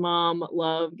Charlie and his mom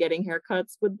love getting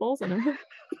haircuts with balls in them.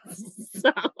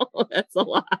 So that's a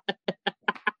lot.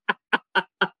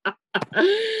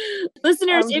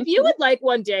 Listeners, if you would like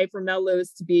one day for Mel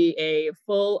Lewis to be a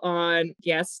full-on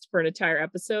guest for an entire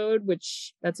episode,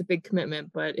 which that's a big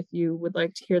commitment, but if you would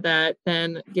like to hear that,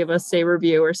 then give us a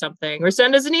review or something, or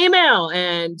send us an email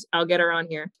and I'll get her on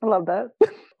here. I love that.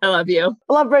 I love you.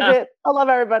 I love Bridget. I love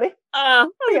everybody. That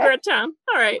was a great time.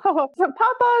 All right. Oh,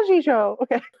 Papa Gijo.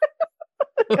 Okay.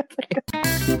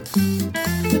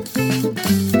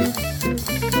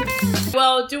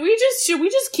 Well, should we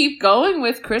just keep going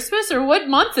with Christmas, or what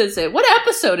month is it? What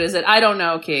episode is it? I don't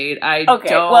know, Kate.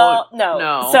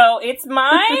 No. So it's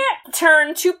my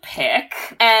turn to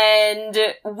pick, and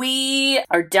we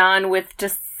are done with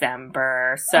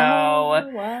December.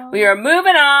 So we are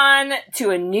moving on to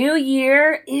a new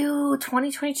year. Ew,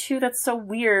 2022. That's so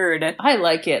weird. I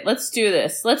like it. Let's do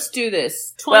this.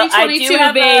 2022,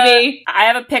 baby. I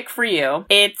have a pick for you.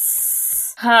 It's...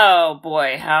 Oh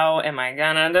boy, how am I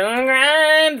gonna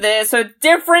describe this? So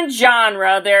different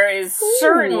genre. There is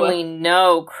certainly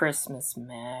no Christmas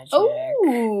magic.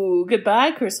 Oh,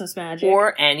 goodbye Christmas magic.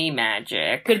 Or any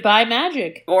magic. Goodbye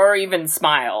magic. Or even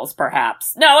smiles,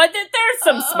 perhaps. No, there's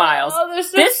some smiles. Oh,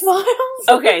 there's no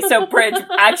smiles? Okay, so Bridge,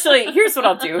 actually, here's what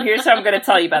I'll do. Here's how I'm gonna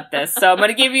tell you about this. So I'm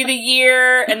gonna give you the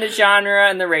year and the genre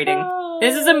and the rating.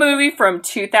 This is a movie from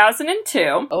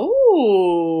 2002.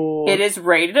 Oh. It is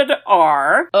rated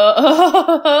R.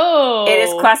 Oh. It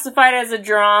is classified as a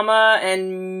drama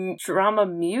and drama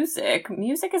music.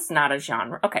 Music is not a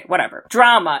genre. Okay, whatever.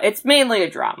 Drama. It's mainly a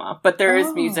drama, but there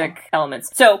is music elements.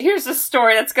 So here's a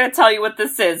story that's going to tell you what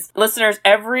this is. Listeners,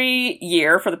 every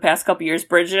year for the past couple years,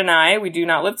 Bridget and I, we do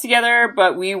not live together,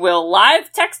 but we will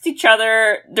live text each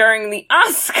other during the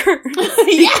Oscars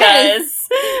because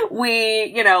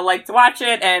we, like to watch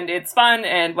it and it's fun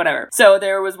and whatever. So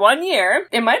there was one year,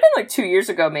 it might have been like 2 years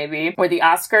ago maybe, where the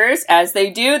Oscars, as they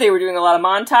do, they were doing a lot of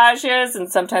montages and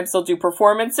sometimes they'll do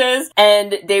performances,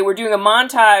 and they were doing a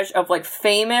montage of like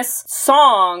famous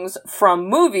songs from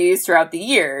movies throughout the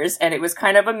years, and it was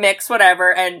kind of a mix,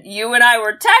 whatever, and you and I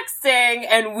were texting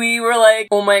and we were like,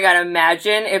 oh my God,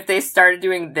 imagine if they started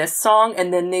doing this song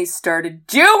and then they started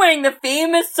doing the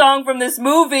famous song from this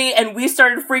movie and we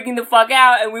started freaking the fuck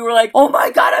out and we were like, oh my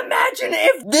God, imagine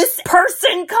if this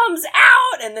person comes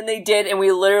out, and then they did, and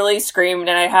we literally screamed,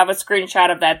 and I have a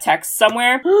screenshot of that text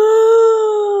somewhere.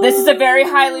 This is a very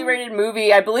highly rated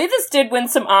movie. I believe this did win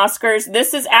some Oscars.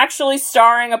 This is actually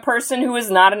starring a person who is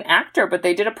not an actor, but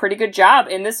they did a pretty good job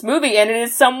in this movie, and it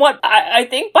is somewhat, I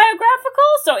think, biographical.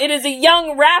 So it is a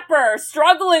young rapper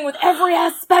struggling with every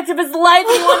aspect of his life.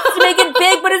 He wants to make it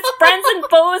big, but his friends and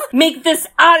foes make this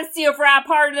odyssey of rap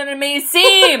harder than it may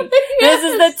seem. This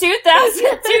is the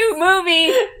 2002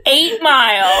 movie 8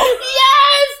 Mile.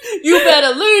 Yes! You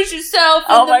better lose yourself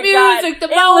in the music the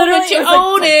moment you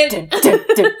own it.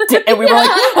 And we were like,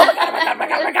 oh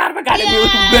my God. And we were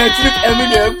like, imagine if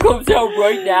Eminem comes out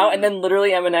right now. And then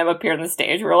literally Eminem appeared on the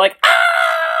stage. We were like, ah!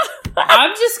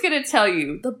 I'm just gonna tell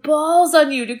you, the balls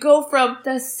on you to go from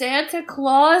the Santa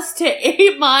Claus to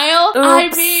 8 Mile. Oops. I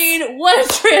mean, what a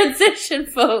transition,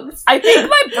 folks. I think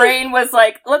my brain was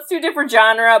like, let's do a different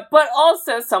genre, but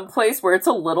also someplace where it's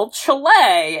a little Chile.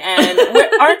 And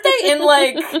aren't they in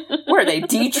where are they,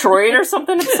 Detroit or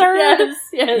something absurd?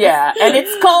 Yes. Yeah, and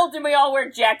it's cold and we all wear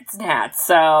jackets and hats,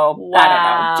 so wow. I don't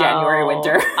know, January,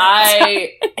 winter.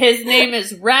 His name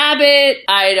is Rabbit.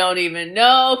 I don't even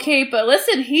know, Kate, but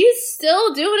listen, he's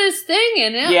still doing his thing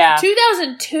in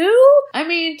 2002? I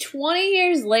mean, 20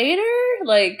 years later?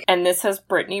 Like, and this has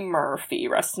Brittany Murphy.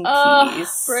 Rest in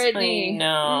peace. Brittany. I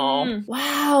know.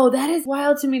 Wow, that is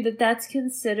wild to me that that's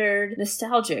considered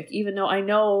nostalgic, even though I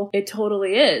know it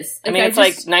totally is. I mean, it's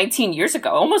like 19 years ago,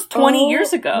 almost 20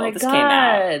 years ago this came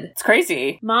out. It's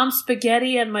crazy. Mom's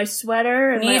spaghetti and my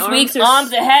sweater and These my weak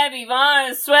arms are heavy.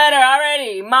 Mom's sweater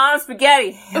already. Mom's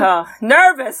spaghetti.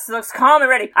 Nervous. Looks calm and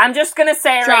ready. I'm just gonna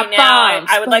say Drop right now, bombs.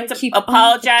 I would like to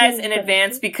apologize in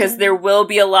advance because there will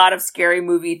be a lot of Scary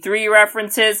Movie 3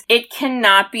 references. It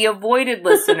cannot be avoided,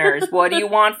 listeners. What do you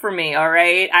want from me,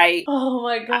 alright? Oh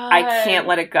my god. I can't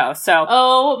let it go. So,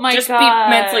 oh my just god. be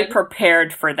mentally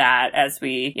prepared for that as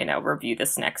we, review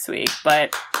this next week.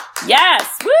 But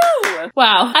yes, woo!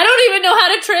 Wow. I don't even know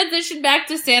how to transition back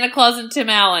to Santa Claus and Tim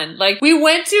Allen. Like, we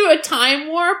went to a time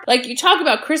warp. Like, you talk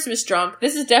about Christmas drunk.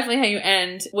 This is definitely how you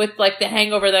end with, like, the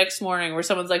hangover the next morning where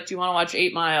someone's like, do you want to watch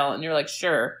 8 Mile? And you're like,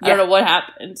 sure. I don't know what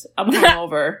happened. I'm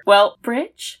hungover. Well,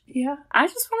 Bridge? Yeah. I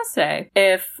just want to say,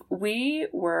 if we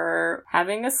were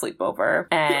having a sleepover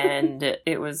and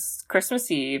it was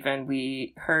Christmas Eve and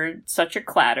we heard such a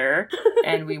clatter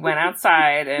and we went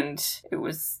outside and it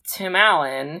was Tim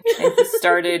Allen and he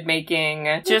started making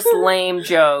just lame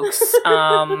jokes,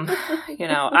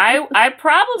 I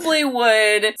probably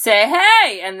would say,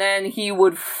 hey, and then he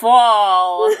would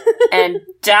fall and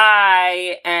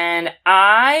die, and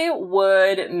I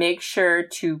would make sure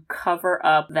to cover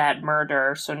up that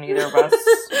murder so neither of us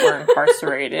were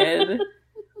incarcerated.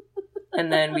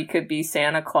 And then we could be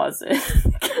Santa Clauses.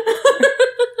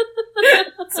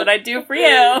 That's what I do for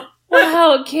you.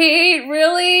 Wow, Kate,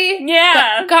 really?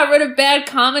 Yeah. Got rid of bad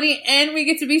comedy and we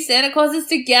get to be Santa Clauses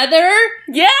together?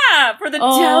 Yeah, for the Dojies.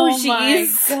 Oh my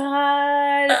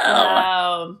god.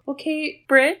 Wow. Well, Kate,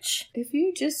 Bridge, if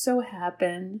you just so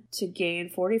happen to gain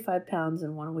 45 pounds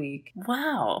in 1 week.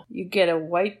 Wow. You get a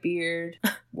white beard,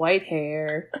 white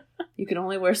hair. You can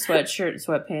only wear sweatshirt and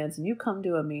sweatpants, and you come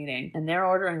to a meeting and they're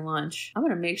ordering lunch. I'm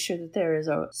going to make sure that there is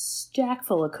a stack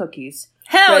full of cookies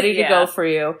ready to go for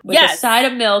you with a side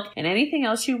of milk and anything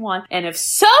else you want. And if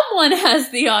someone has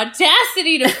the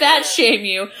audacity to fat shame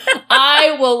you,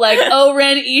 I will, like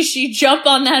O-Ren Ishii, jump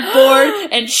on that board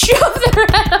and shove their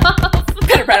head off.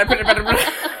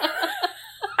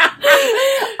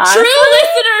 True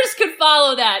listeners could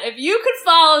follow that. If you could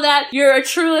follow that, you're a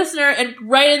true listener, and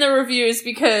write in the reviews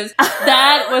because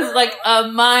that was like a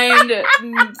mind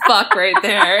fuck right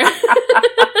there.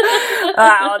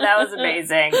 Wow, that was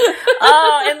amazing.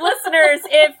 Oh, and listeners,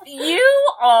 if you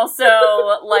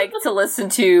also like to listen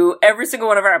to every single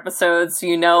one of our episodes so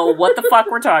you know what the fuck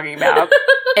we're talking about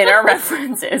in our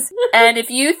references, and if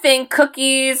you think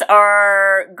cookies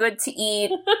are good to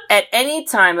eat at any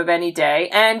time of any day,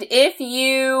 and if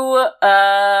you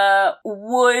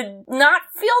would not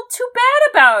feel too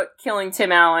bad about killing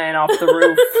Tim Allen off the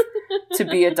roof to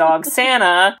be a dog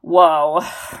Santa, whoa,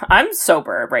 I'm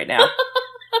sober right now.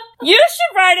 You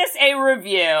should write us a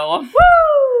review. Woo!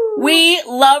 We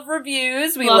love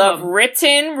reviews. We love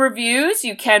written reviews.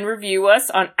 You can review us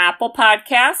on Apple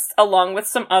Podcasts along with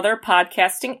some other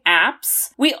podcasting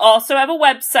apps. We also have a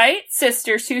website,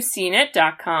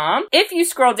 sisterswhoseenit.com. If you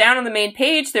scroll down on the main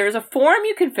page, there's a form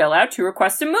you can fill out to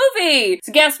request a movie.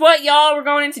 So guess what, y'all? We're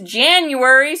going into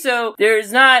January, so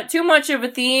there's not too much of a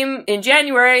theme in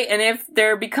January, and if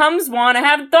there becomes one, I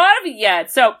haven't thought of it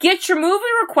yet. So get your movie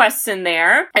requests in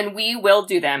there, and we will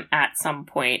do them at some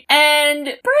point. And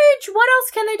Bridge, what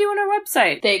else can they do on our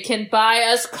website? They can buy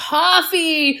us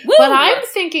coffee. Woo! But I'm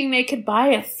thinking they could buy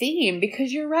a theme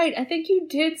because you're right. I think you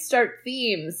did start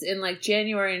themes in like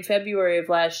January and February of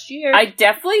last year. I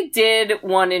definitely did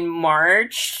one in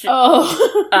March.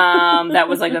 Oh. That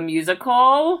was like a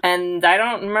musical. And I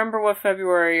don't remember what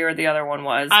February or the other one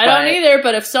was. I don't either,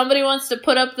 but if somebody wants to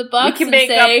put up the bucks we can make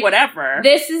say, up whatever.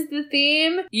 This is the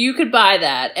theme, you could buy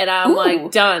that. And I'm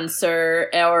like, done, sir,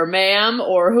 or ma'am,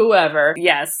 or whoever.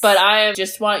 Yes. But I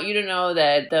just want you to know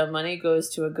that the money goes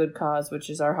to a good cause, which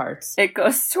is our hearts. It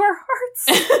goes to our hearts.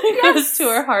 It goes to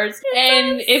our hearts.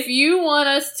 And if you want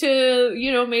us to,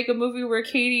 make a movie where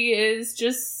Katie is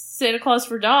just Santa Claus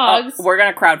for dogs. We're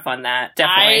gonna crowdfund that,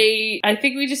 definitely. I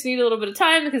think we just need a little bit of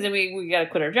time because then we gotta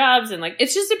quit our jobs and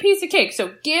it's just a piece of cake.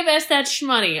 So give us that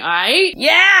shmoney, alright?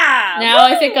 Yeah! Now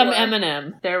I think I'm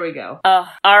Eminem. There we go.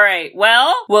 Alright,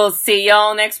 well, we'll see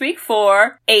y'all next week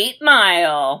for 8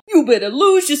 Mile. You better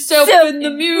lose yourself in the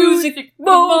music the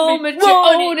moment you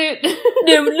own it.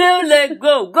 No, let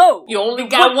go. You only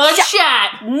got one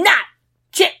shot. Not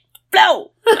chip blow.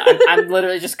 I'm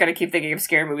literally just gonna keep thinking of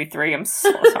Scary Movie 3. I'm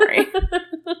so sorry.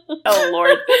 Oh,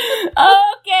 Lord.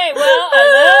 Okay, well, I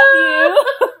love you.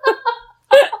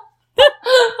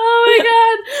 Oh my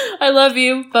God. I love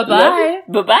you. Bye-bye.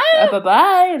 Bye-bye.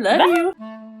 Bye-bye. Love you.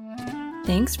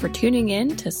 Thanks for tuning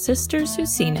in to Sisters Who've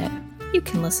Seen It. You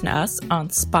can listen to us on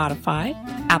Spotify,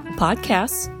 Apple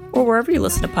Podcasts, or wherever you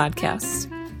listen to podcasts.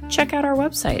 Check out our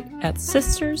website at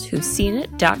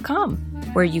sisterswho'veseenit.com,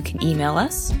 where you can email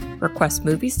us, request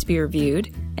movies to be reviewed,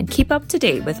 and keep up to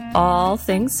date with all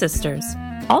things sisters.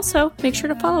 Also, make sure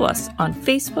to follow us on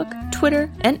Facebook, Twitter,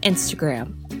 and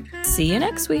Instagram. See you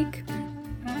next week.